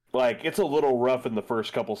 Like, it's a little rough in the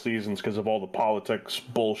first couple seasons because of all the politics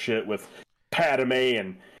bullshit with Padme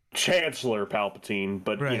and Chancellor Palpatine,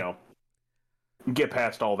 but Right. you know, get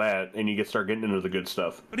past all that and you start getting into the good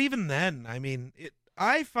stuff. But even then, I mean,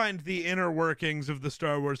 I find the inner workings of the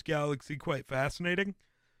Star Wars galaxy quite fascinating.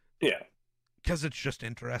 Yeah. Because it's just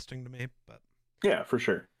interesting to me. But Yeah, for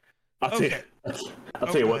sure. I'll tell Go you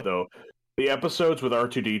what, ahead. though. The episodes with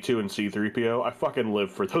R2-D2 and C-3PO, I fucking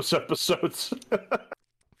live for those episodes.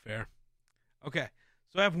 Fair. Okay.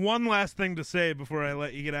 So I have one last thing to say before I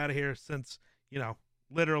let you get out of here, since,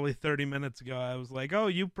 literally 30 minutes ago, I was like, oh,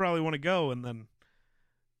 you probably want to go, and then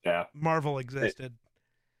Yeah. Marvel existed.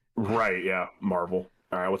 Right, yeah. Marvel.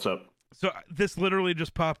 All right, what's up? So this literally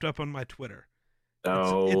just popped up on my Twitter.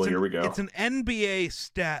 Here we go. It's an NBA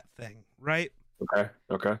stat thing, right?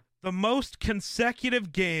 Okay. The most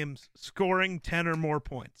consecutive games scoring 10 or more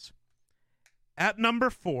points. At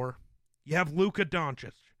number 4, you have Luka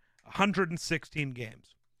Doncic, 116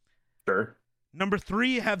 games. Sure. Number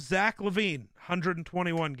 3, you have Zach LaVine,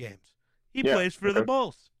 121 games. He plays for the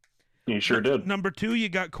Bulls. You sure did. Number 2, you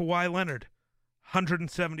got Kawhi Leonard,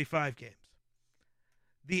 175 games.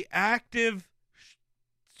 The active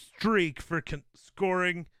streak for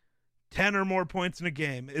scoring 10 or more points in a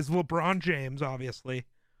game is LeBron James, obviously. Of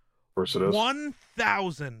course it is.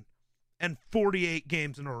 1,048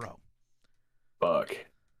 games in a row. Fuck.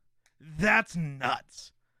 That's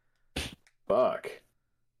nuts. Fuck.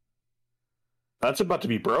 That's about to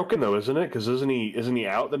be broken, though, isn't it? Because isn't he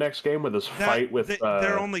out the next game with his fight with...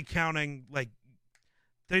 They're only counting,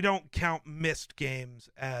 they don't count missed games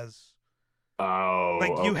as...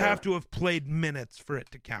 Oh, you have to have played minutes for it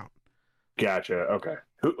to count. Gotcha, okay.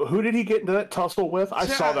 Who did he get into that tussle with? I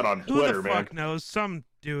saw that on Twitter, man. Who the fuck knows? Some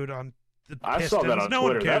dude on the Pistons. I saw that on no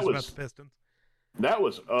Twitter. one cares about the Pistons. That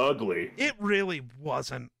was ugly. It really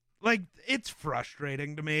wasn't. It's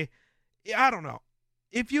frustrating to me. I don't know.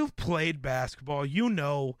 If you've played basketball,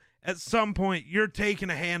 at some point you're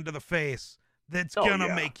taking a hand to the face that's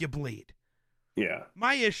gonna make you bleed. Yeah.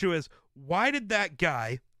 My issue is, why did that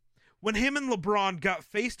guy, when him and LeBron got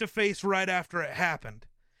face to face right after it happened,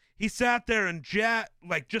 he sat there and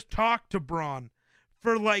just talked to Braun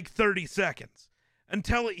for 30 seconds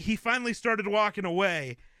until he finally started walking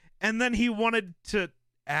away, and then he wanted to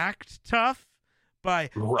act tough by,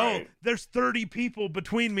 right. Oh, there's 30 people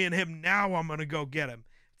between me and him, now I'm going to go get him.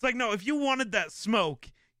 It's like, no, if you wanted that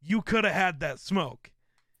smoke, you could have had that smoke.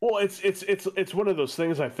 Well, it's one of those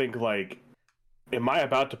things, I think, am I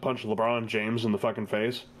about to punch LeBron James in the fucking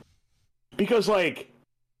face? Because,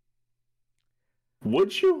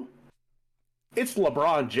 would you? It's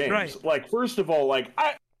LeBron James. Right. First of all, I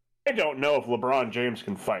don't know if LeBron James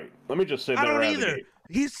can fight. Let me just say that. I don't either.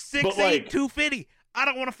 He's 6'8", 250. I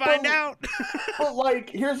don't want to find out. But,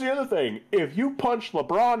 here's the other thing. If you punch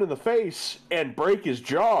LeBron in the face and break his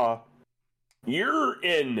jaw, you're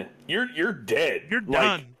dead. You're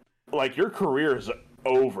done. like your career is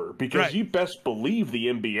over because Right. you best believe the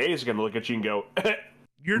NBA is going to look at you and go,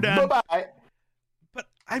 You're done. bye-bye. But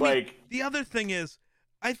I mean, Like, the other thing is,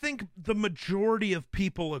 I think the majority of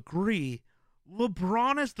people agree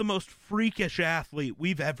LeBron is the most freakish athlete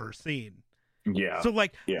we've ever seen. yeah. So,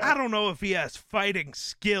 like, Yeah. I don't know if he has fighting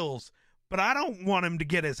skills, but I don't want him to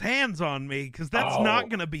get his hands on me because that's not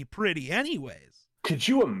going to be pretty anyways. Could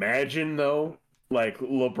you imagine, though, like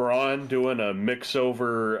LeBron doing a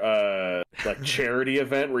mix-over like charity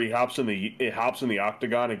event where he hops in the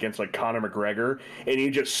octagon against like Conor McGregor and he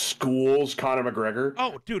just schools Conor McGregor?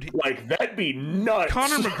 Oh, dude. Like, that'd be nuts.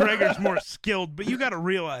 Conor McGregor's more skilled, but you got to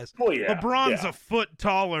realize LeBron's a foot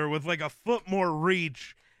taller with like a foot more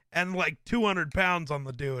reach and like 200 pounds on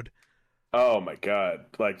the dude. Oh my god.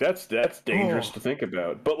 Like that's dangerous to think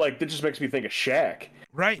about. But like that just makes me think of Shaq.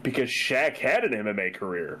 Right. Because Shaq had an MMA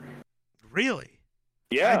career. Really?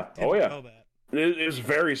 Yeah. Oh yeah. Know that. It is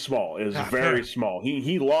very small. It is very small.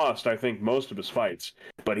 He lost, I think, most of his fights,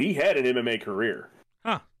 but he had an MMA career.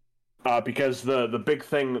 Huh. Because the big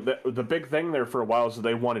thing there for a while is that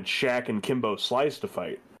they wanted Shaq and Kimbo Slice to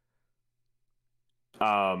fight.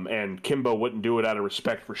 And Kimbo wouldn't do it out of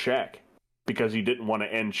respect for Shaq because he didn't want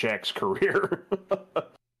to end Shaq's career.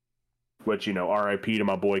 Which, R.I.P. to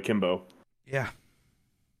my boy Kimbo. Yeah.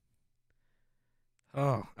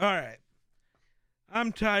 Oh, all right.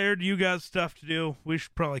 I'm tired. You got stuff to do. We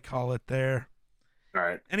should probably call it there. All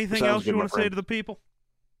right. Anything Sounds else good, you want to my say friend. to the people?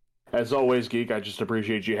 As always, Geek, I just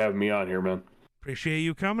appreciate you having me on here, man. Appreciate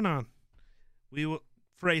you coming on. We will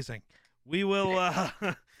phrasing. We will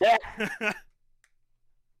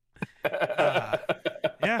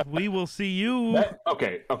yeah, we will see you.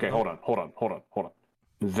 Okay, hold on.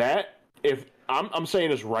 That if I'm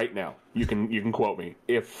saying this right now, you can quote me.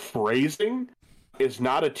 If phrasing is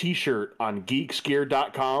not a t-shirt on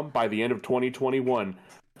geeksgear.com by the end of 2021,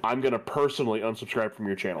 I'm going to personally unsubscribe from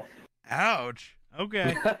your channel. Ouch.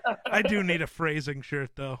 Okay. I do need a phrasing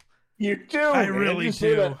shirt though. You do. I man. really you do.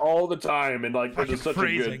 say that all the time, and like Fucking it's such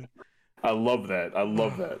phrasing. a good. I love that.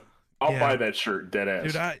 I'll buy that shirt, dead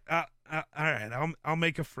ass. Dude, all right. I'll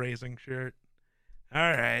make a phrasing shirt. All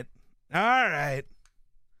right. That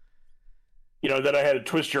I had to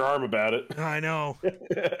twist your arm about it. I know.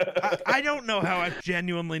 I don't know how I've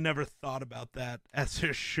genuinely never thought about that as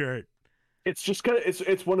a shirt. It's just kind of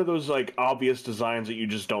it's one of those like obvious designs that you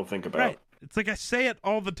just don't think about. Right. It's like I say it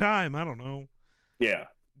all the time. I don't know. Yeah.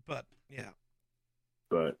 But yeah.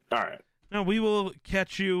 But all right. No, we will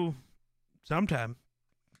catch you sometime.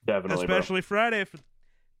 Definitely. Especially Friday for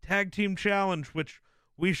Tag Team Challenge, which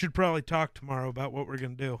we should probably talk tomorrow about what we're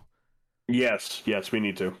gonna do. Yes, we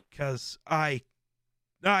need to. Because I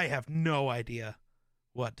have no idea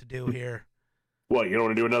what to do here. What, you don't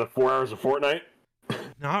want to do another 4 hours of Fortnite?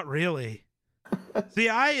 Not really. See,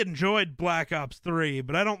 I enjoyed Black Ops 3,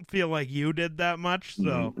 but I don't feel like you did that much,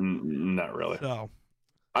 so... Not really. So...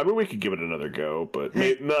 I mean, we could give it another go, but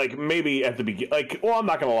maybe at the beginning... I'm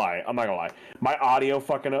not going to lie. My audio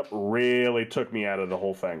fucking up really took me out of the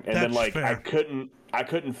whole thing. And then, fair. I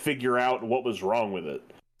couldn't figure out what was wrong with it.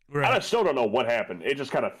 Right. I still don't know what happened. It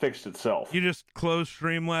just kind of fixed itself. You just closed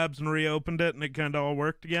Streamlabs and reopened it, and it kind of all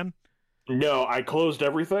worked again? No, I closed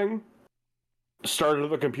everything, started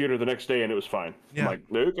the computer the next day, and it was fine. Yeah. I'm like,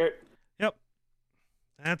 okay. Yep.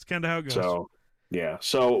 That's kind of how it goes. So, yeah.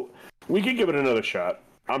 So, we can give it another shot.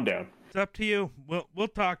 I'm down. It's up to you. We'll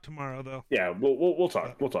talk tomorrow, though. Yeah, we'll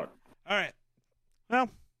talk. We'll talk. All right. Well,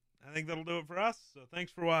 I think that'll do it for us. So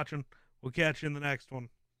thanks for watching. We'll catch you in the next one.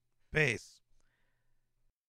 Peace.